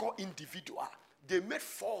 It's called Individual. They made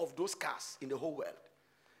 4 of those cars in the whole world.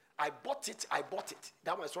 I bought it.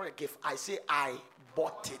 That was not a gift. I say I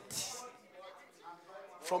bought it.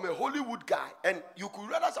 From a Hollywood guy. And you could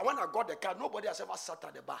realize that when I got the car, nobody has ever sat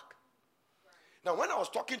at the back. Now when I was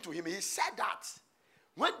talking to him, he said that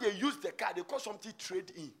when they use the car, they call something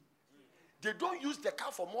trade-in. They don't use the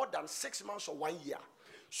car for more than 6 months or 1 year.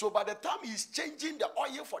 So by the time he's changing the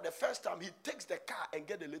oil for the first time, he takes the car and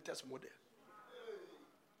get the latest model.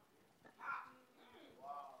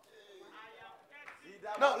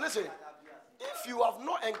 Now listen, if you have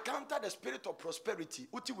not encountered the spirit of prosperity,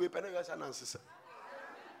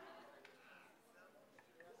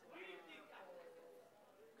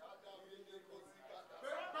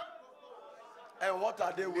 and what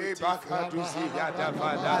are they waiting for?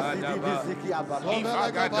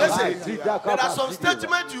 Listen, there are some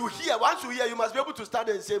statements you hear. Once you hear, you must be able to start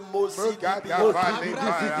and say, Mosi.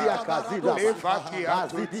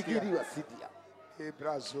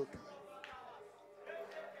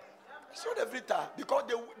 It's not every time. Because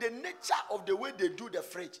the nature of the way they do the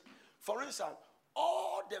fridge. For instance,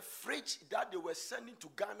 all the fridge that they were sending to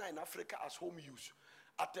Ghana and Africa as home use,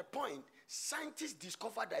 at a point, scientists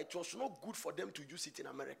discovered that it was not good for them to use it in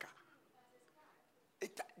America.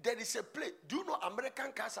 There is a place. Do you know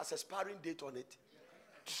American cars has expiring date on it?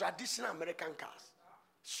 Traditional American cars.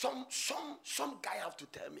 Some guy have to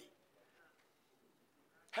tell me.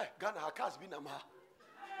 Hey, Ghana, our car's been Amaha.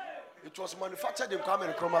 It was manufactured in Kwame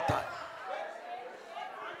Nkrumah time.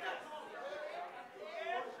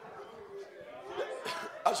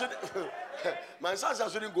 My sons, I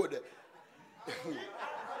shouldn't go there.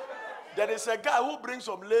 There is a guy who brings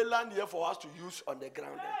some leyland here for us to use on the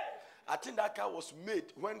ground there. I think that car was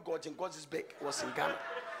made when God's bag was in Ghana.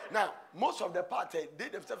 Now, most of the parts, they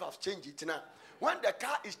themselves have changed it now. When the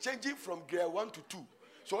car is changing from gear 1 to 2,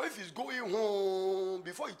 so if he's going home,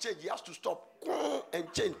 before he changes, he has to stop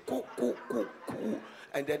and change.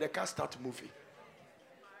 And then the car starts moving.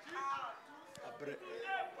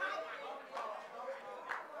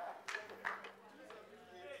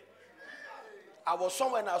 I was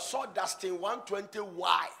somewhere and I saw Dustin 120Y.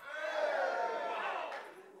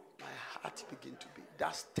 My heart began to beat.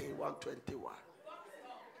 Dustin 120Y.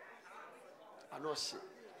 I know shit.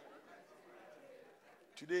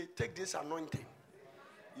 Today, take this anointing.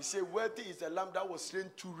 He said, worthy is the lamb that was slain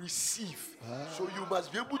to receive. So you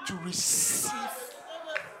must be able to receive.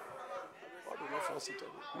 God will not force it on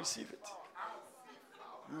you. Receive it.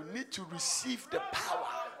 You need to receive the power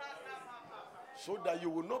so that you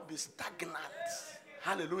will not be stagnant.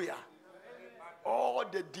 Hallelujah. All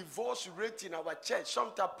the divorce rate in our church,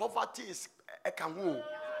 sometimes poverty is a kangu.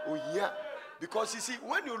 Oh yeah. Because you see,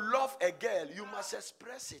 when you love a girl, you must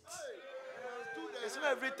express it. It's not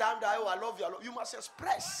every time that I love you. You must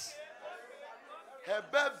express. Her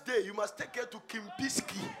birthday, you must take her to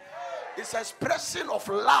Kimpiski. It's an expression of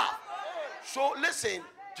love. So listen,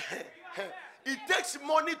 it takes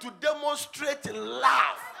money to demonstrate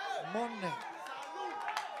love. Money.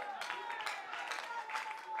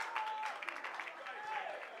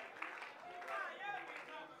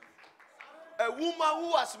 A woman who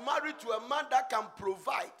was married to a man that can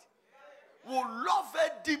provide will love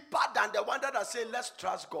her deeper than the one that say, let's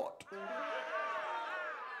trust God.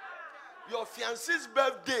 Your fiancé's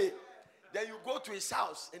birthday, then you go to his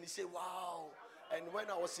house and he say, wow. And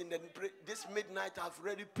when I was in this midnight, I've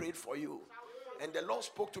already prayed for you. And the Lord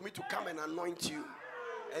spoke to me to come and anoint you.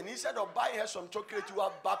 And instead of buying her some chocolate, you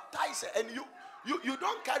are baptized. And you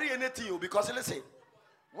don't carry anything, because listen,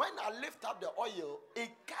 When I lift up the oil, it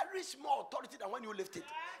carries more authority than when you lift it.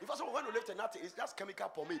 If I say when you lift it, nothing, it's just chemical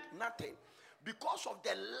pomade, nothing. Because of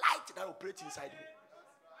the light that operates inside you.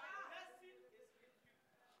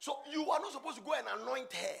 So you are not supposed to go and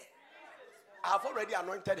anoint her. I have already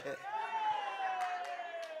anointed her.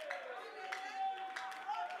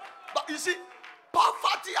 But you see,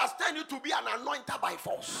 poverty has turned you to be an anointer by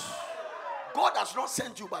force. God has not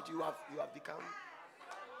sent you, but you have become.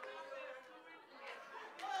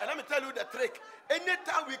 And let me tell you the trick.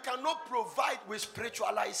 Anytime we cannot provide, we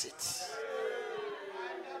spiritualize it.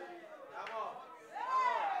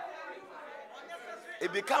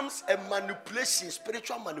 It becomes a manipulation,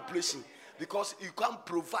 spiritual manipulation. Because you can't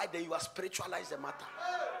provide, then you are spiritualize the matter.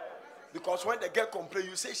 Because when the girl complains,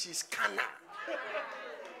 you say she's carnal.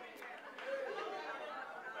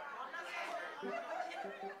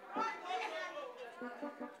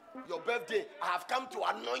 Your birthday, I have come to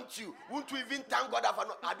anoint you. Won't you even thank God?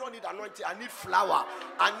 I don't need anointing. I need flour.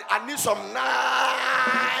 I need some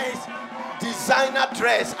nice designer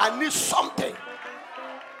dress. I need something.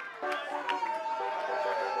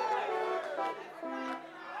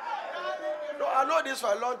 No, I know this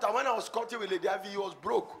for a long time. When I was courting with Lady Ivy, he was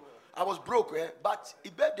broke. I was broke, but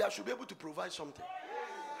he bet I should be able to provide something.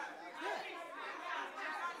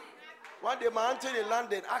 One day, my auntie in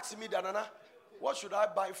London asked me, Nana, what should I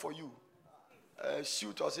buy for you? A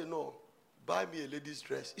suit. I said, no, buy me a lady's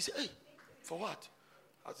dress. He said, hey, for what?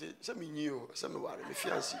 I said, send me new. Send me what? My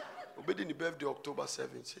fiancé. Obedi the birthday October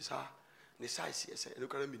 7th. He says, the size here. Say,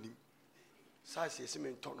 look at me. Size here. Say, me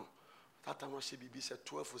tono. That time she be said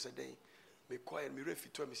 12 was a day. Me quiet. Me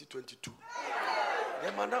refi 12. Me see 22.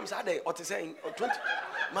 Then madam said, "What is saying 20?"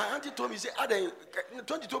 My auntie told me, "Say, are they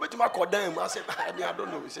 22?" But my condemn. I said, "I don't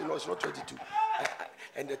know." He said, "No, it's not 22."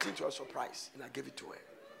 And the thing was a surprise, and I gave it to her.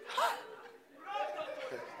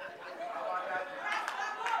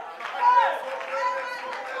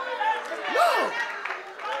 No.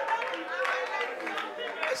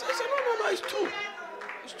 I said, no, it's true.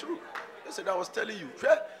 It's true. I said, I was telling you.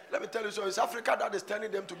 Let me tell you, so it's Africa that is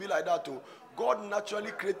telling them to be like that too. God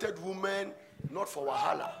naturally created women not for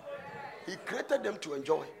wahala. He created them to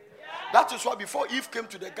enjoy. That is why before Eve came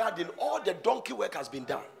to the garden, all the donkey work has been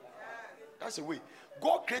done. That's the way.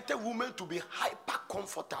 God created women to be hyper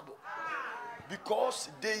comfortable. Because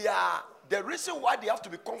they are, the reason why they have to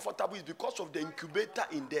be comfortable is because of the incubator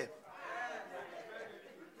in them.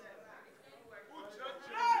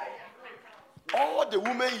 All the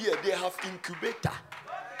women here, they have incubator.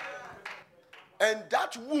 And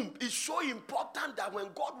that womb is so important that when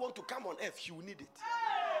God wants to come on earth, He will need it.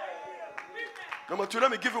 Number two, let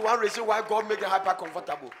me give you one reason why God made them hyper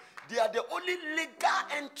comfortable. They are the only legal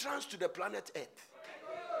entrance to the planet Earth.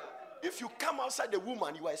 If you come outside the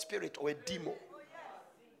woman, you are a spirit or a demon.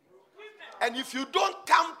 And if you don't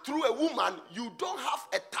come through a woman, you don't have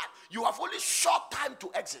a time. You have only short time to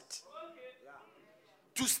exit.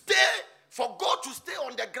 To stay, for God to stay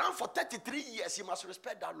on the ground for 33 years, He must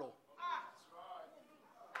respect that law.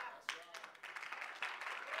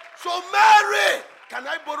 So Mary, can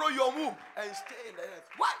I borrow your womb and stay in the earth?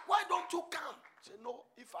 Why don't you come? Say no.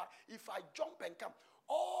 If I jump and come,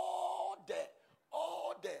 all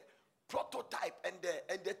the prototype and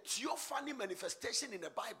the theophany manifestation in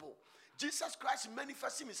the Bible, Jesus Christ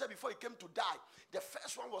manifested Himself before He came to die. The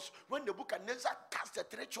first one was when the book of Nebuchadnezzar cast the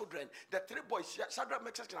three children, the three boys, Shadrach,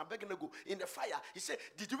 Meshach, and Abednego, in the fire. He said,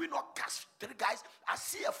 "Did we not cast three guys? I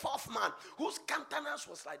see a fourth man whose countenance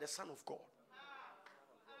was like the Son of God."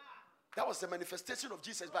 That was the manifestation of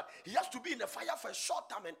Jesus, but He has to be in the fire for a short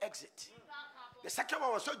time and exit. The second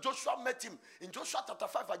one was when Joshua met Him in Joshua chapter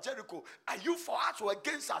 5 at Jericho. Are you for us or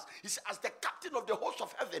against us? He said, as the captain of the host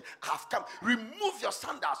of heaven, I have come. Remove your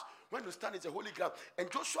sandals. When you stand in the holy ground. And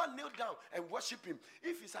Joshua knelt down and worshiped Him.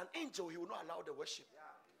 If He's an angel, He will not allow the worship.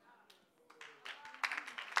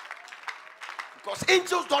 Because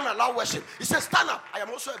angels don't allow worship. He said, stand up. I am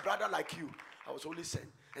also a brother like you. I was only sent.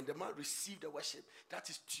 And the man received the worship. That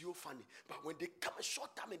is theophany. But when they come a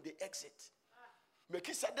short time and they exit,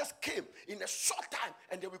 Melchizedek came in a short time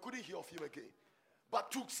and then we couldn't hear of him again. But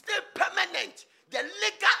to stay permanent, the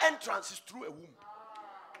legal entrance is through a womb.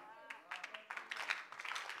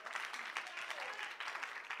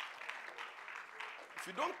 If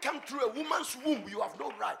you don't come through a woman's womb, you have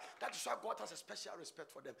no right. That is why God has a special respect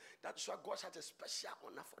for them. That is why God has a special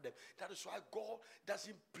honor for them. That is why God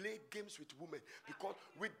doesn't play games with women. Because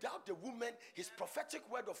without the woman, His prophetic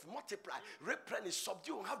word of multiply, replenish,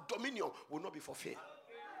 subdue, and have dominion will not be fulfilled.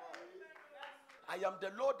 I am the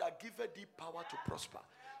Lord that giveth thee power to prosper.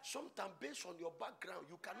 Sometimes based on your background,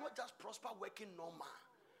 you cannot just prosper working normal.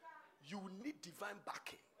 You need divine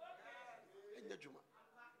backing.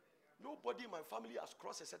 nobody in my family has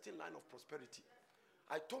crossed a certain line of prosperity.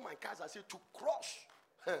 I told my cousins, I said, to cross,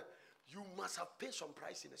 you must have paid some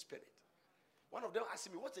price in the spirit. One of them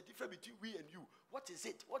asked me, what's the difference between we and you? What is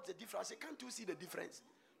it? What's the difference? I said, can't you see the difference?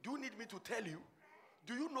 Do you need me to tell you?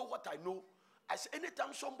 Do you know what I know? I said,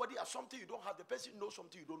 anytime somebody has something you don't have, the person knows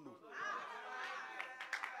something you don't know.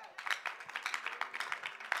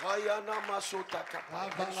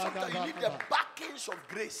 And sometimes you need the backings of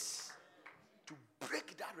grace to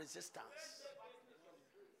break that resistance.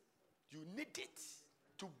 You need it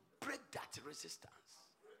to break that resistance.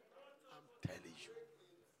 I'm telling you.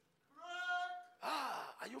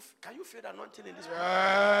 Can you feel the anointing in this place?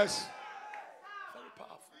 Yes. Very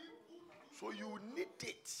powerful. So you need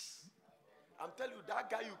it. I'm telling you, that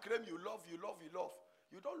guy you claim you love. You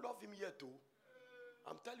don't love him yet, too.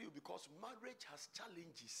 I'm telling you, because marriage has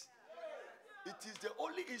challenges. It is the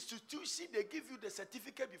only institution they give you the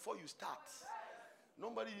certificate before you start.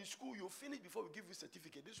 Nobody in school, you finish before we give you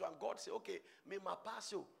certificate. This one, God say, okay, may my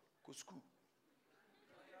pass you go school.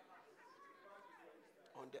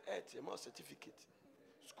 On the earth, a more certificate.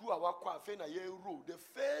 School, the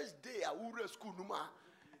first day I will school,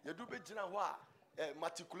 you do better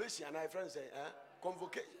matriculation, and my friends say,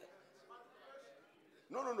 convocation.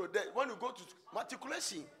 No. When you go to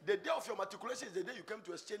matriculation, the day of your matriculation is the day you came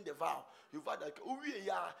to exchange the vow. You've had that.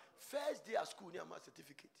 First day at school, near my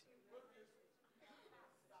certificate.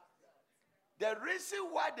 The reason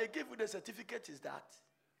why they give you the certificate is that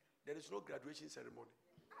there is no graduation ceremony.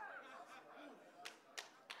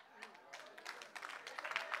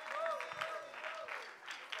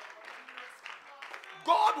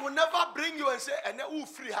 God will never bring you and say, and then who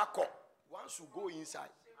free hako. Once you go inside,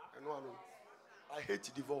 I know. I hate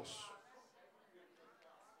divorce.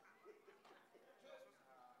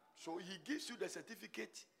 So he gives you the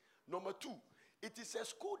certificate. Number 2, it is a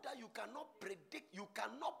school that you cannot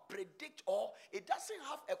predict, or it doesn't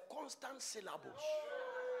have a constant syllabus.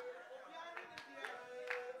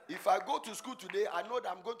 If I go to school today, I know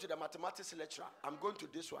that I'm going to the mathematics lecturer. I'm going to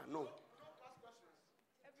this one. No.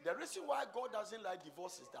 The reason why God doesn't like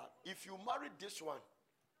divorce is that if you marry this one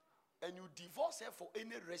and you divorce her for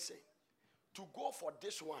any reason to go for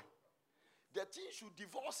this one, the thing you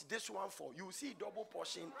divorce this one for, you see double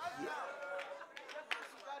portion here.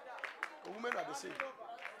 Women are the same.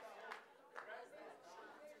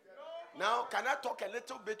 Now, can I talk a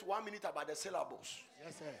little bit, 1 minute, about the syllables?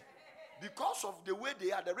 Yes, sir. Because of the way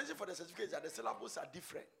they are, the reason for the certificate is that the syllables are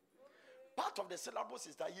different. Part of the syllabus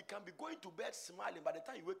is that he can be going to bed smiling. By the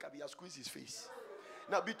time you wake up, he has squeezed his face.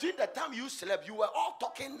 Now, between the time you slept, you were all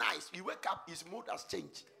talking nice. You wake up, his mood has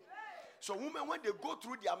changed. So women, when they go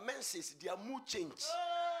through their menses, their mood change.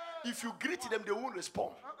 If you greet them, they won't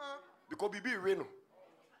respond. Because Bibi Reno.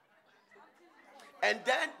 And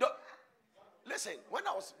then, listen, when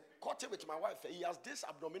I was courting with my wife, he has this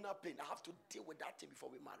abdominal pain. I have to deal with that thing before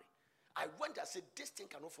we marry. I went and said, this thing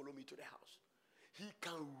cannot follow me to the house. He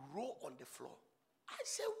can roll on the floor. I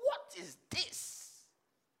said, what is this?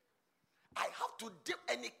 I have to deal,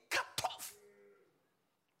 and he cut off.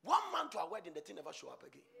 1 month to our wedding, the thing never show up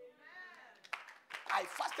again. I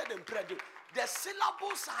fasted and prayed. The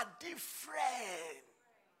syllables are different.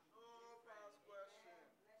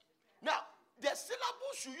 Now, the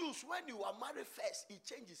syllables you use when you are married first, it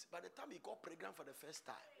changes by the time you got pregnant for the first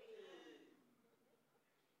time.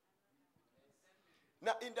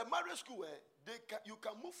 Now, in the marriage school, you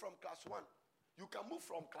can move from class 1. You can move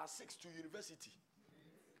from class 6 to university.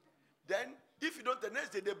 Then, if you don't, the next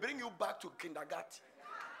day, they bring you back to kindergarten.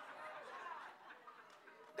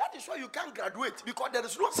 That is why you can't graduate, because there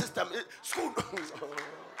is no system. School.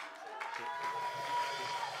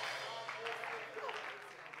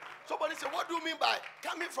 Somebody said, what do you mean by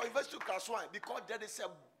coming from university to class 1? Because there is a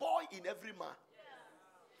boy in every man.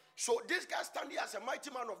 So this guy standing as a mighty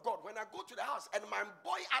man of God. When I go to the house and my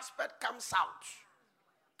boy aspect comes out.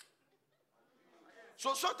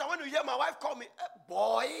 So sometimes when you hear my wife call me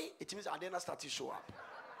boy, it means I didn't start to show up.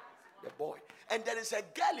 The boy. And there is a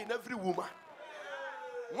girl in every woman.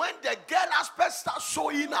 When the girl aspect starts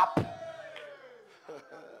showing up.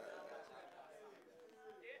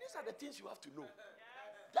 These are the things you have to know.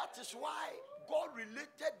 That is why God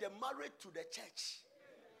related the marriage to the church.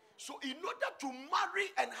 So in order to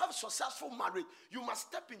marry and have successful marriage, you must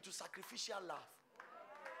step into sacrificial love.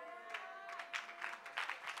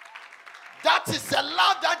 That is the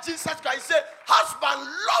love that Jesus Christ said, husband,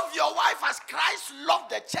 love your wife as Christ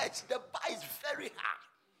loved the church. The bar is very high.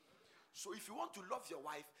 So if you want to love your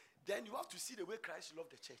wife, then you have to see the way Christ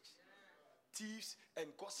loved the church. Thieves and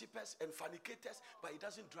gossipers and fornicators, but he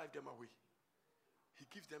doesn't drive them away. He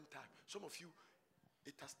gives them time. Some of you,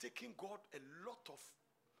 it has taken God a lot of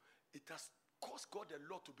has cost God a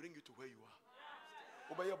lot to bring you to where you are.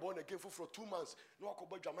 Obey born again for 2 months. No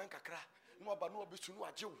akoba dwaman kakra. No aba no obesu no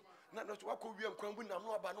agyew. Na no akọ wiem kwanbu nam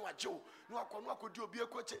no aba no agyew. No akọ di obi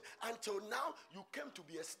ekwache until now you came to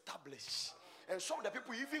be established. And some of the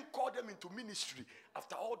people even call them into ministry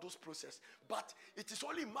after all those process. But it is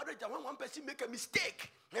only in marriage that when one person make a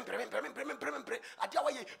mistake. That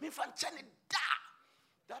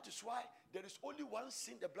is why there is only one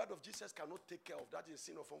sin the blood of Jesus cannot take care of. That is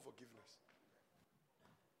sin of unforgiveness.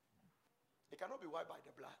 It cannot be wiped by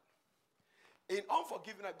the blood. In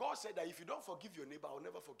unforgiveness, God said that if you don't forgive your neighbor, I will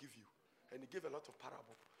never forgive you. And he gave a lot of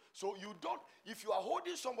parable. So you don't, if you are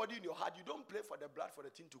holding somebody in your heart, you don't pray for the blood for the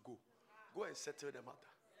thing to go. Go and settle the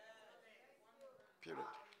matter. Period.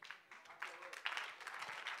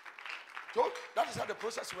 So that is how the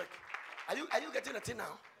process works. Are you getting a thing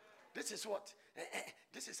now? This is what?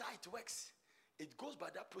 This is how it works. It goes by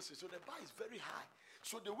that process. So the bar is very high.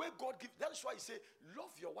 So the way God gives, that is why he said, love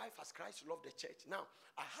your wife as Christ loved the church. Now,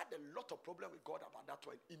 I had a lot of problem with God about that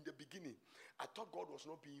one. In the beginning, I thought God was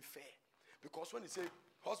not being fair. Because when he said,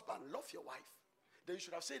 husband, love your wife, then you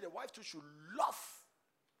should have said the wife too should love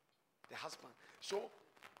the husband. So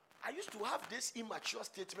I used to have this immature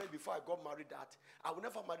statement before I got married that I will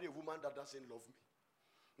never marry a woman that doesn't love me.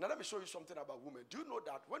 Now let me show you something about women. Do you know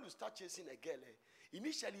that when you start chasing a girl,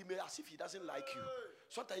 initially it may as if he doesn't like you.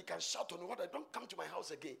 Sometimes he can shout on you, don't come to my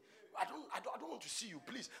house again. I don't want to see you,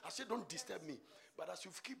 please. I say, don't disturb me. But as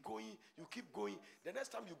you keep going, the next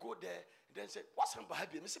time you go there, then say, what's up,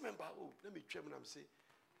 baby? I say, let me try and say,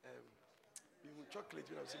 chocolate,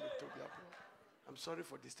 I'm sorry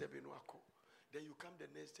for disturbing you. Then you come the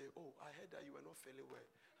next day, I heard that you were not feeling well.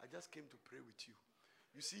 I just came to pray with you.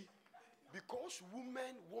 You see, because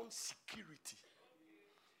women want security.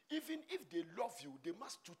 Even if they love you, they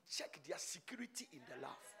must to check their security in the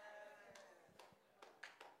love.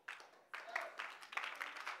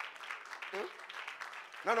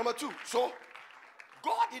 Now, number 2. So,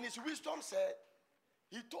 God in his wisdom said,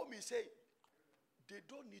 he told me, they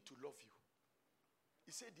don't need to love you.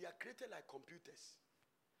 He said, they are created like computers.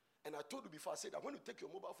 And I told you before, I said that when you take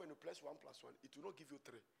your mobile phone and you press 1 + 1, it will not give you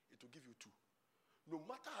 3. It will give you 2. No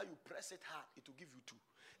matter how you press it hard, it will give you 2.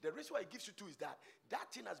 The reason why it gives you 2 is that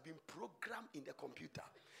thing has been programmed in the computer.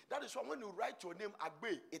 That is why when you write your name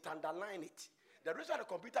Agbe, it underlines it. The reason why the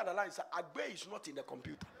computer underlines that Agbe is not in the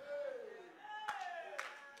computer.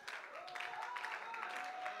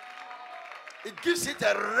 It gives it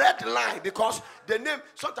a red line because the name,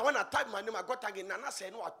 sometimes when I type my name, I got tagged in Nana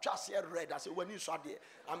say, no, I just hear red. I say, when you saw there,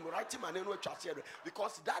 I'm writing my name, no, just hear red.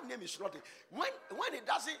 Because that name is not it. When it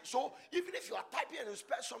doesn't, so even if you are typing and you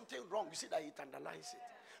spell something wrong, you see that it underlines it.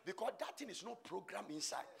 Because that thing is not programmed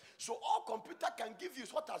inside. So all computer can give you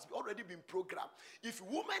is what has already been programmed. If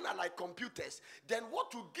women are like computers, then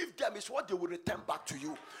what you give them is what they will return back to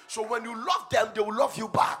you. So when you love them, they will love you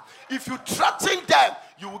back. If you threaten them,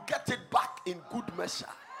 you will get it back in good measure.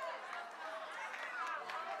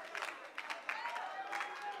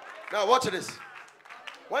 Now watch this.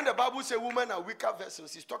 When the Bible says women are weaker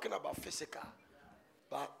vessels, it's talking about physical.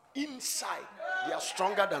 But inside, they are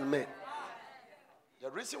stronger than men. The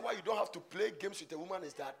reason why you don't have to play games with a woman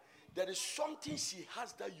is that there is something she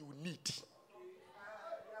has that you need.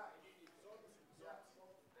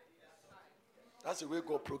 That's the way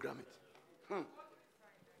God programmed it.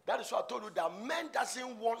 That is why I told you that men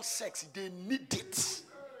doesn't want sex, they need it.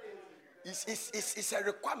 It's a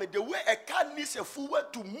requirement. The way a car needs a fuel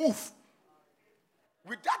to move.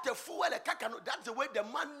 Without a fuel, a car cannot. That's the way the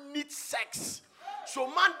man needs sex. So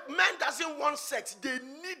man doesn't want sex, they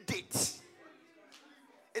need it.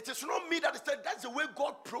 It is not me that is saying, that's the way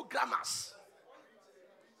God programmed us.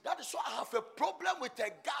 That is why I have a problem with a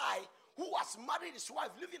guy who has married his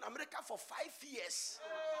wife, living in America for 5 years.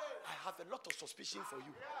 I have a lot of suspicion for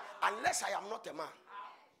you. Unless I am not a man.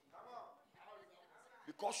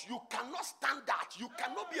 Because you cannot stand that. You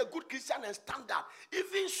cannot be a good Christian and stand that.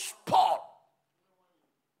 Even sport.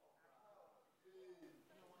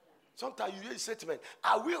 Sometimes you hear a statement,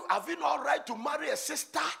 have you not right to marry a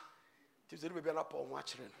sister? I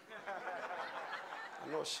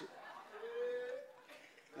know shit.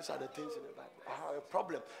 These are the things in the Bible. I have a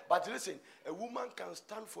problem. But listen, a woman can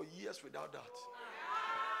stand for years without that.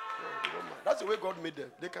 No, that's the way God made them.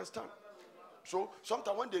 They can stand. So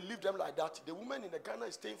sometimes when they leave them like that, the woman in the Ghana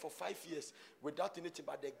is staying for 5 years without anything,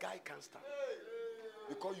 but the guy can't stand.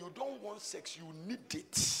 Because you don't want sex, you need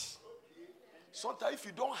it. Sometimes if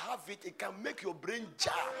you don't have it, it can make your brain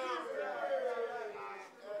jam.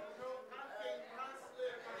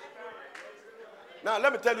 Now,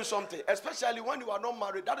 let me tell you something. Especially when you are not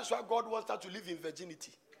married. That is why God wants us to live in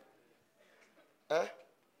virginity.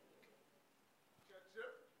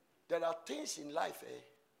 There are things in life,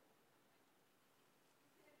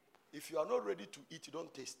 if you are not ready to eat, you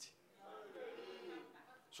don't taste.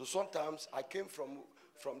 So sometimes I came from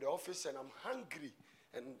the office and I'm hungry,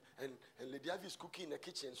 and Lady Ivy is cooking in the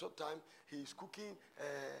kitchen. Sometimes he's cooking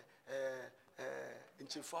in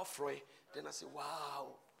Chifa Froy. Then I say, wow.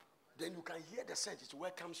 Then you can hear the scent. It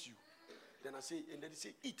welcomes you. Then I say, and then they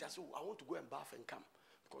say, eat. I say, I want to go and bath and come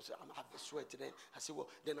because I have the sweat. Then I say, well,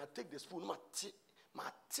 then I take the spoon. Ma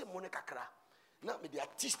te mone kakra. Now me they are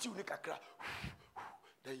tasty kakra.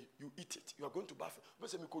 Then you eat it. You are going to bath. But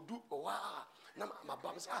say me could do wow. Now my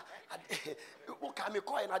mom say okay me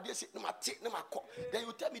call and I say no ma take no ma call. Then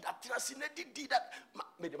you tell me that Tracine did that.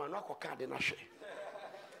 Me the man no can then I share.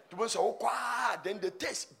 To say okay, then the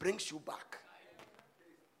taste brings you back.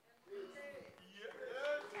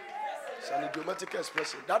 It's an idiomatic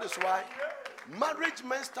expression. That is why married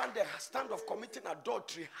men stand the stand of committing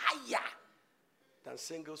adultery higher than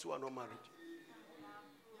singles who are not married.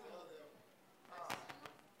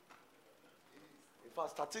 In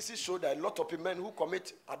fact, statistics show that a lot of men who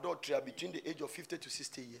commit adultery are between the age of 50 to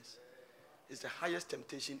 60 years. It's the highest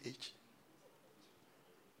temptation age.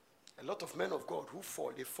 A lot of men of God who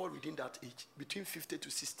fall, they fall within that age, between 50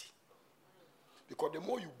 to 60. Because the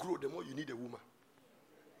more you grow, the more you need a woman.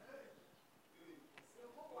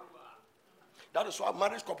 That is why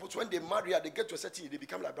marriage couples, when they marry, they get to a certain age, they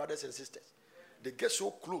become like brothers and sisters. They get so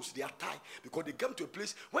close, they are tied. Because they come to a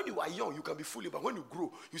place, when you are young, you can be fully, but when you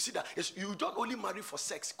grow, you see that you don't only marry for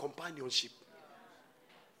sex, companionship.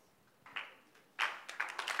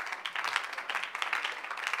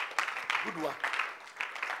 Good one.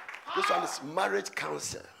 This one is marriage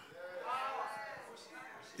counsel.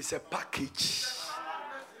 It's a package.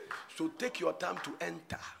 So take your time to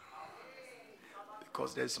enter.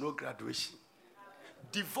 Because there's no graduation.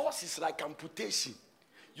 Divorce is like amputation.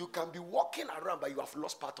 You can be walking around, but you have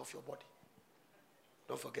lost part of your body.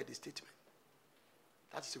 Don't forget the statement.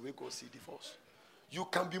 That's the way God sees divorce. You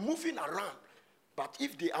can be moving around, but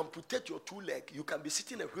if they amputate your two legs, you can be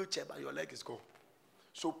sitting in a wheelchair, but your leg is gone.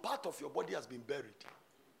 So part of your body has been buried.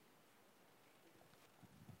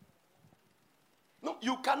 No,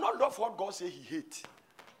 you cannot love what God says he hates.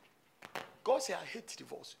 God says, I hate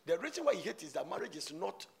divorce. The reason why he hates is that marriage is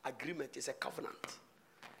not agreement, it's a covenant.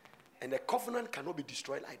 And a covenant cannot be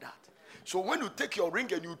destroyed like that. So when you take your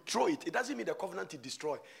ring and you throw it, it doesn't mean the covenant is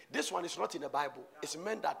destroyed. This one is not in the Bible. It's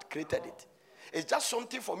men that created it. It's just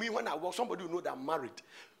something for me when I walk, somebody will know that I'm married.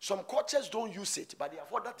 Some cultures don't use it, but they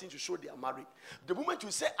have other things to show they are married. The moment you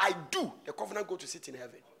say, I do, the covenant goes to sit in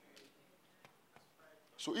heaven.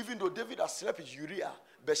 So even though David has slept with Uriah,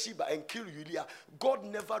 Bathsheba, and killed Uriah, God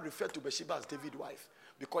never referred to Bathsheba as David's wife.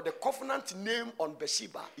 Because the covenant name on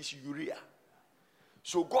Bathsheba is Uriah.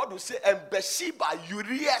 So God will say, and Bathsheba,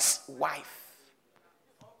 Uriah's wife.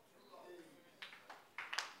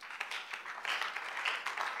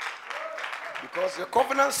 Because the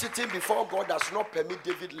covenant sitting before God does not permit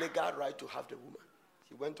David legal right to have the woman.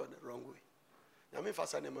 He went on the wrong way.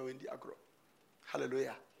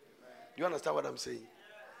 Hallelujah. Do you understand what I'm saying?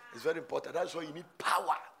 It's very important. That's why you need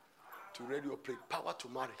power to ready your prayer, power to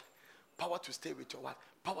marry, power to stay with your wife,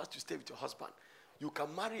 power to stay with your husband. You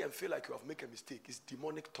can marry and feel like you have made a mistake. It's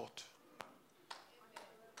demonic thought.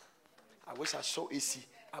 I wish I saw AC.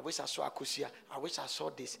 I wish I saw Akosia. I wish I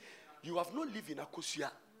saw this. You have not lived in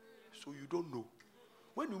Akosia, so you don't know.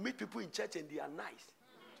 When you meet people in church and they are nice,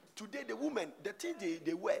 today the women, the thing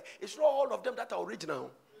they wear, it's not all of them that are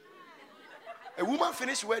original. A woman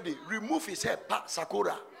finished wedding, remove his hair, pa,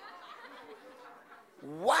 Sakura.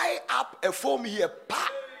 Why up a foam here, pa,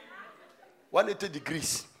 180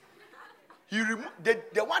 degrees. He removed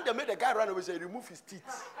the one that made the guy run away. Said, remove his teeth.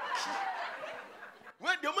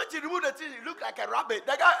 When the moment he removed the teeth, he looked like a rabbit.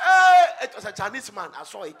 The guy, hey! It was a Chinese man. I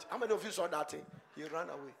saw it. How many of you saw that thing? He ran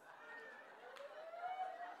away.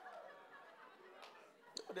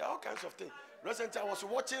 There are all kinds of things. Recently, I was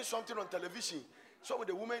watching something on television. Some of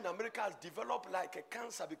the women in America has developed like a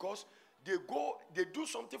cancer because they do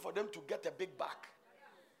something for them to get a big back.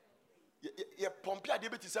 You pump your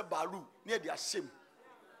diabetes balu near their shame.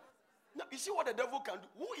 Now, you see what the devil can do?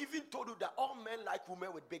 Who even told you that all men like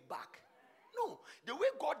women with big back? No. The way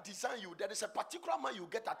God designed you, there is a particular man you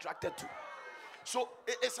get attracted to. So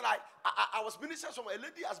it's like, I was ministering to someone, a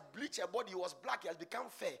lady has bleached her body, he was black, he has become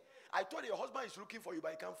fair. I told her your husband is looking for you,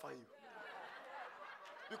 but he can't find you.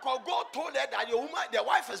 Because God told her that your woman, their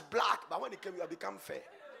wife is black, but when he came, you have become fair.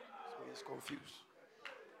 So he's confused.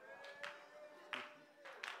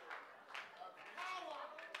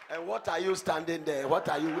 And what are you standing there? What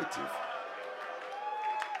are you waiting for?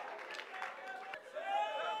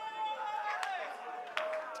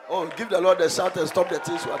 Oh, give the Lord a shout and stop the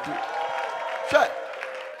things you are doing. Sure.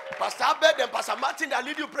 Pastor Abed and Pastor Martin, they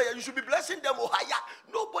lead you prayer. You should be blessing them. Oh, yeah.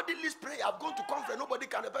 Nobody leads prayer. I've gone to conference. Nobody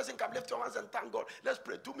can. A person can lift your hands and thank God. Let's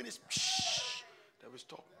pray. 2 minutes. Shh. Then we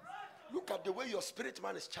stop. Look at the way your spirit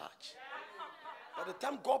man is charged. By the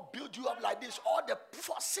time God built you up like this, all the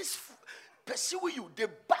forces pursuing you, they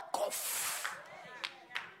back off.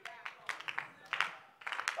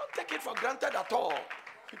 Don't take it for granted at all.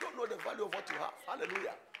 You don't know the value of what you have.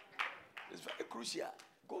 Hallelujah. It's very crucial.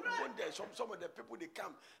 Go there. Some of the people, they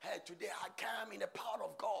come. Hey, today I come in the power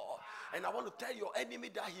of God. And I want to tell your enemy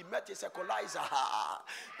that he met his equalizer.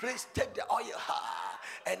 Please take the oil.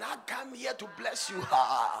 And I come here to bless you.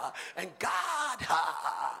 And God.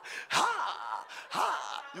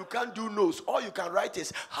 You can't do nose. All you can write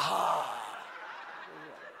is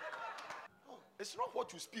It's not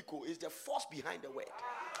what you speak, it's the force behind the word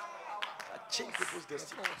that change people's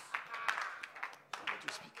destiny. What you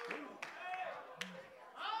speak.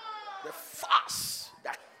 The force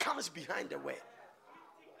that comes behind the word.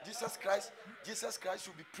 Jesus Christ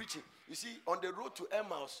should be preaching. You see, on the road to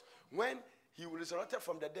Emmaus, when he was resurrected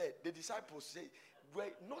from the dead, the disciples say,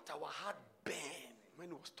 "Were not our heart burn when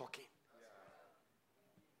he was talking?"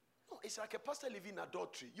 No, it's like a pastor living in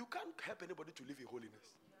adultery. You can't help anybody to live in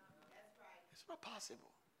holiness. It's not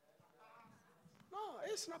possible. No,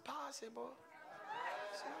 it's not possible.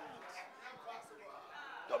 It's not.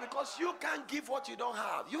 No, because you can't give what you don't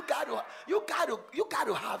have. You got to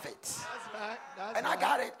have it. That's right. And right. I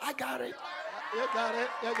got it. You got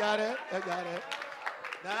it.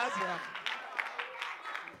 That's right.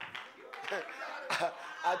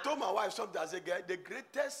 I told my wife something. I said,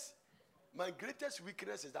 my greatest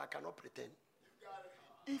weakness is that I cannot pretend.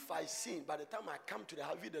 If I sin, by the time I come to the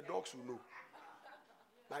house, the dogs will know.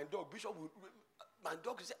 My dog will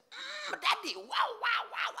say, "Daddy,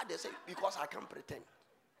 wow." They say, because I can't pretend.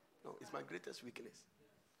 No, it's my greatest weakness.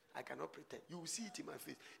 I cannot pretend. You will see it in my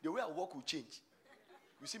face. The way I walk will change.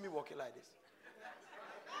 You see me walking like this.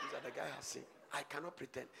 These are the guy has seen. I cannot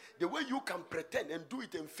pretend. The way you can pretend and do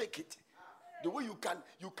it and fake it. The way you can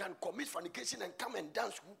commit fornication and come and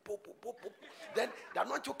dance. Then the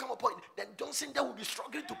anointing will come upon you. Then Johnson there will be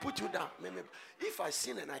struggling to put you down. If I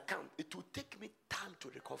sin and I come, it will take me time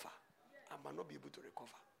to recover. I might not be able to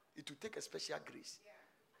recover. It will take a special grace.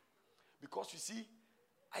 Because you see,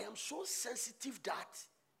 I am so sensitive that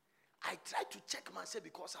I try to check myself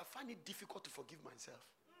because I find it difficult to forgive myself.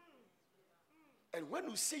 And when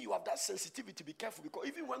you say you have that sensitivity, be careful, because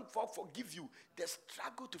even when God forgive you, the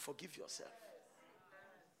struggle to forgive yourself.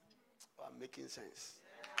 Oh, I'm making sense.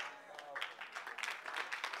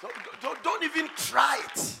 So don't even try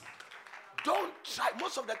it. Don't try.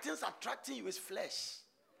 Most of the things attracting you is flesh.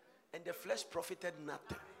 And the flesh profited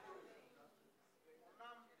nothing.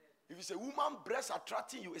 If it's a woman breast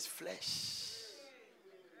attracting you, it's flesh.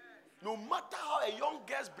 No matter how a young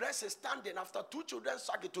girl's breast is standing, after 2 children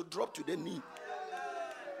suck, it will drop to the knee.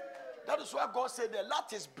 That is why God said, let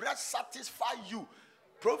his breast satisfy you.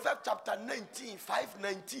 Proverbs chapter 19,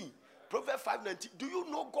 5:19. Proverbs 5:19. Do you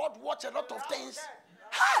know God watch a lot of things?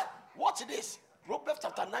 Hey, watch this. Proverbs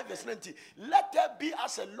chapter 9 verse 19. Let there be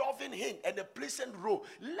as a loving hand and a pleasant roe.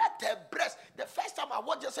 Let her breast. The first time I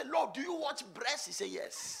watched, I said, Lord, do you watch breast? He said,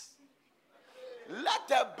 yes. Let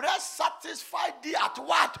the breast satisfy thee at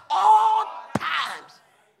what? All times.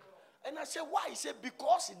 And I said, why? He said,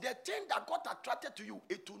 because the thing that got attracted to you,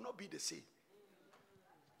 it will not be the same.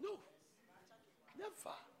 No.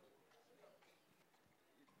 Never.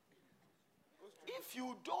 If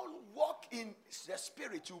you don't walk in the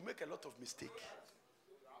spirit, you will make a lot of mistakes.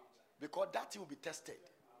 Because that will be tested.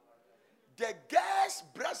 The girl's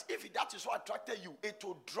breast, if that is what attracted you, it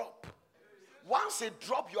will drop. Once it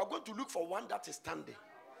drops, you are going to look for one that is standing.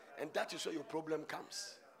 And that is where your problem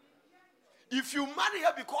comes. If you marry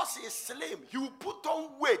her because she is slim, you put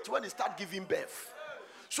on weight when you start giving birth.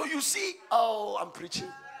 So you see, oh, I'm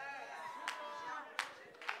preaching.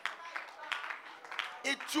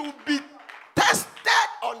 It will be tested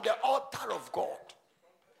on the altar of God.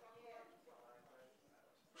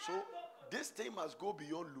 So this thing must go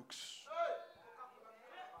beyond looks.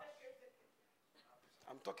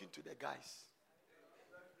 I'm talking to the guys.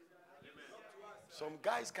 Some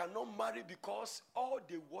guys cannot marry because all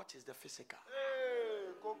they watch is the physical.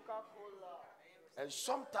 And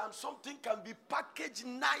sometimes something can be packaged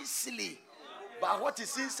nicely, but what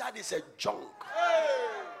is inside is a junk.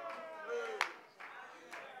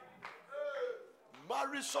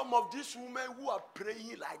 Marry some of these women who are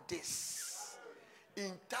praying like this.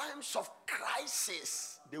 In times of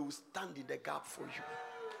crisis, they will stand in the gap for you.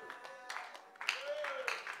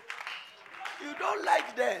 You don't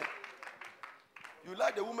like them. You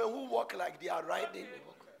like the women who walk like they are riding.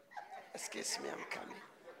 Excuse me, I'm coming.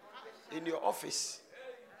 In your office,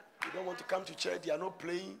 you don't want to come to church. They are not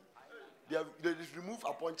playing. They remove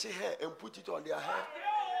a ponche hair and put it on their hair.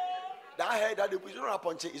 That hair that they put, it's not a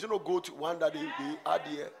ponche. It's not go to one that they add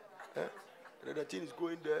here. And the thing is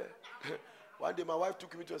going there. One day my wife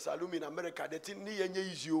took me to a saloon in America. The thing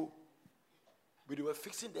is you. But they were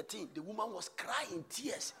fixing the thing. The woman was crying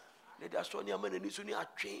tears. There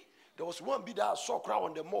was one bit that I saw cry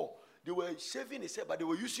on the mall. They were shaving his hair, but they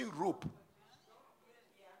were using rope.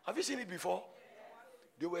 Have you seen it before?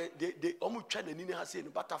 They almost tried the Nina has a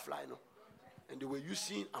butterfly, no? And they were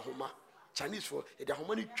using ahoma. Chinese for the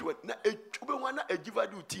ahoma a giver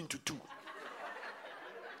do team to two.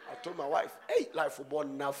 I told my wife, hey, life for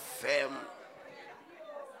born na fem.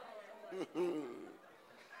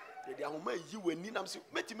 The ahoma you were Nina say,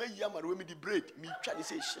 met me yam and me the braid. Me try to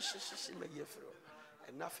say me here for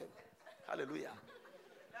and nothing. Hallelujah.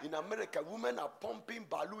 In America, women are pumping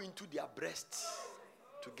balloon into their breasts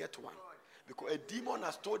to get one. Because a demon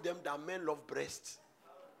has told them that men love breasts.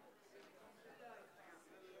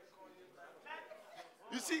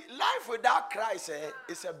 You see, life without Christ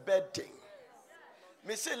is a bad thing.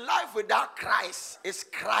 Me say life without Christ is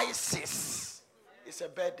crisis. It's a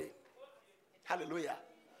bad thing. Hallelujah.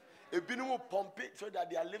 A bit will pump it so that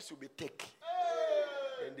their lips will be thick.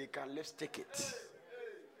 And they can lipstick it.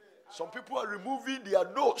 Some people are removing their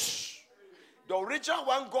nose. The original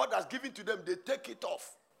one God has given to them, they take it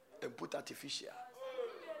off and put artificial.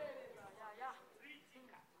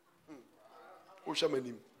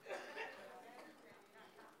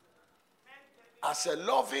 As a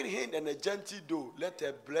loving hand and a gentle doe, let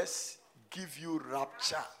a bless give you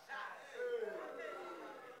rapture.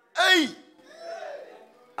 Hey!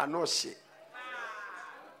 I know she.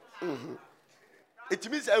 It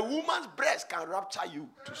means a woman's breast can rapture you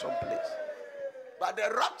to some place. But the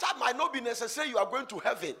rapture might not be necessary. You are going to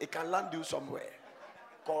heaven. It can land you somewhere.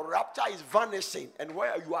 Because rapture is vanishing. And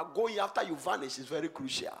where you are going after you vanish is very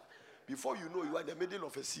crucial. Before you know, you are in the middle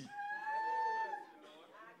of a sea.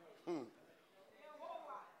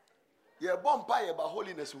 Yeah, bomb pie about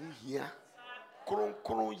holiness. Yeah.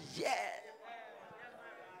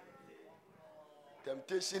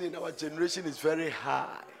 Temptation in our generation is very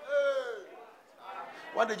high.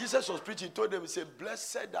 One day Jesus was preaching, he told them, he said,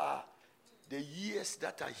 blessed are the ears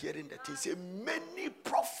that are hearing the things. He said, many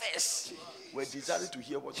prophets were desiring to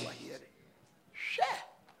hear what you are hearing. Share.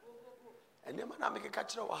 And then I make a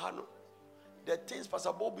catch of the things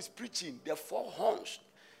Pastor Bob is preaching, the 4 horns.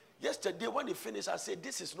 Yesterday when he finished, I said,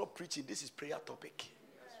 this is not preaching, this is prayer topic.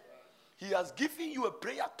 He has given you a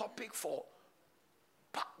prayer topic for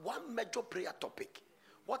one major prayer topic.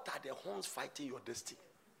 What are the horns fighting your destiny?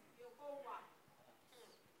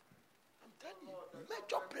 I'm telling you,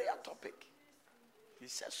 major prayer topic. He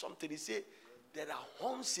said something. He said there are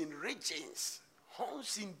horns in regions,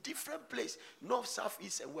 horns in different places, north, south,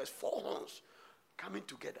 east, and west. 4 horns coming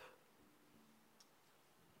together.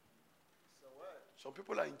 Some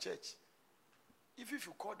people are in church. If you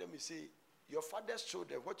call them and say, your father's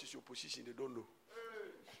children, what is your position? They don't know.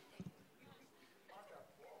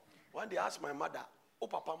 One day I asked my mother, oh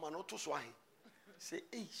papa, man, not to swahi. Say,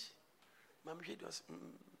 hey, mommy, she does,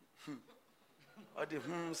 or the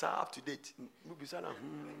are up to date.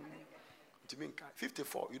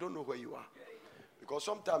 54, you don't know where you are. Because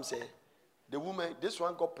sometimes the woman, this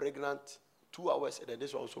one got pregnant 2 hours, and then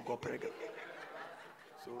this one also got pregnant.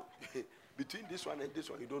 So between this one and this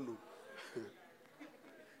one, you don't know.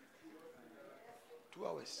 2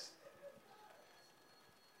 hours.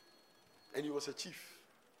 And he was a chief.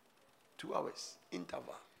 2 hours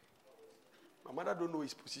interval. My mother don't know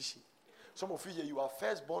his position. Some of you here, you are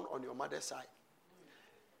firstborn on your mother's side.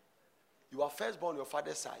 You are firstborn on your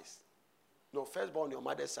father's side. No, firstborn on your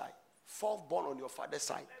mother's side. Fourthborn on your father's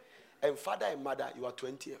side. And father and mother, you are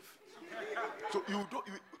 20th. So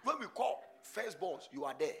when we call firstborns, you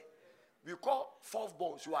are there. We call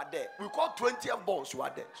fourthborns, you are there. We call 20th borns, you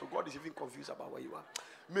are there. So God is even confused about where you are.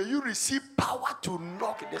 May you receive power to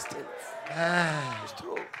knock this thing off. It's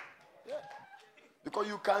true. Yeah. Because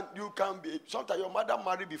you can be, sometimes your mother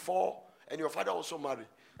married before and your father also married.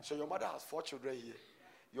 So your mother has 4 children here.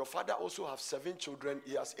 Your father also has 7 children.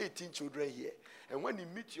 He has 18 children here. And when you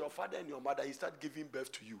meet your father and your mother, he starts giving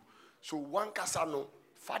birth to you. So one kasano,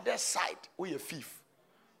 father's side, we a 5th.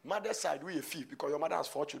 Mother's side, we a 5th because your mother has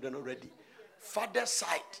 4 children already. Father's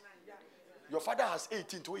side, your father has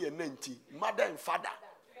 18 to we a 90. Mother and father.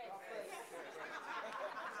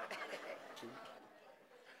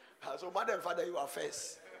 So mother and father, you are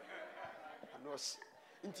first.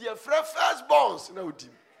 Into your firstborns.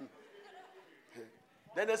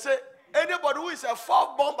 Then they say, Anybody who is a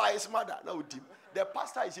fourth born by his mother, now the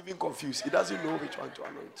pastor is even confused. He doesn't know which one to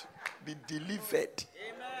anoint. Be delivered.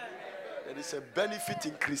 Amen. There is a benefit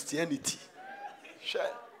in Christianity.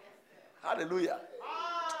 Share. Hallelujah.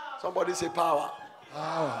 Somebody say power.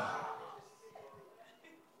 Power.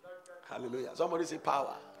 Hallelujah. Somebody say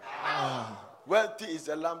power. Wealthy is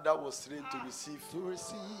the lamb that was trained to receive.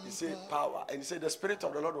 He said power. And he said the Spirit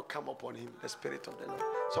of the Lord will come upon him. The Spirit of the Lord.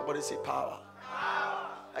 Somebody say power.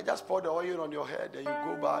 I just pour the oil on your head and you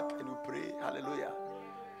go back and you pray. Hallelujah.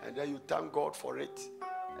 And then you thank God for it.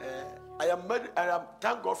 I am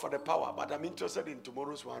thank God for the power, but I'm interested in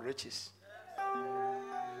tomorrow's one, riches.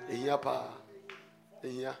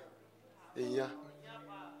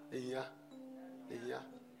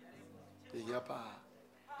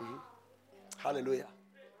 Hallelujah.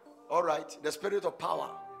 All right, the spirit of power.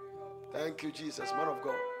 Thank you, Jesus, man of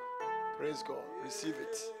God. Praise God. Receive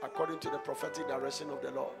it according to the prophetic direction of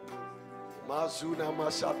the Lord. Mazuna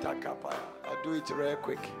Masata Kapaya. I'll do it real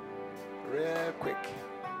quick. Real quick.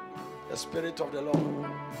 The Spirit of the Lord.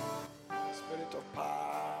 The Spirit of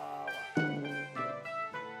power.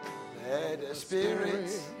 Let the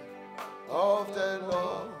Spirit of the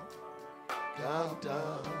Lord come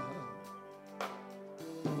down.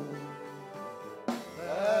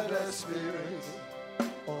 Let the Spirit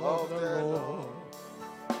of the Lord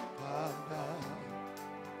come down.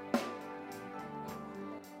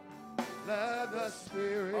 Let the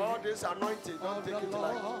Spirit all this anointing, don't take it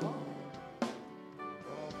like from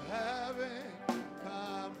heaven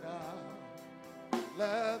come down.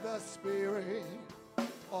 Let the Spirit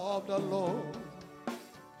of the Lord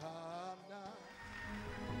come down.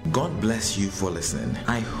 God bless you for listening.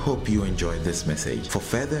 I hope you enjoyed this message. For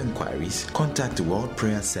further inquiries, contact World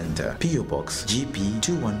Prayer Center, PO Box GP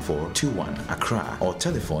 21421, Accra, or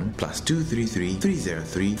telephone +233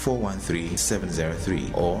 303 413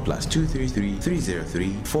 703 or +233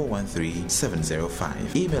 303 413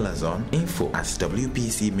 705. Email us on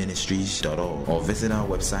info@wpcministries.org or visit our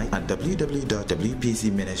website at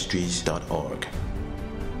www.wpcministries.org.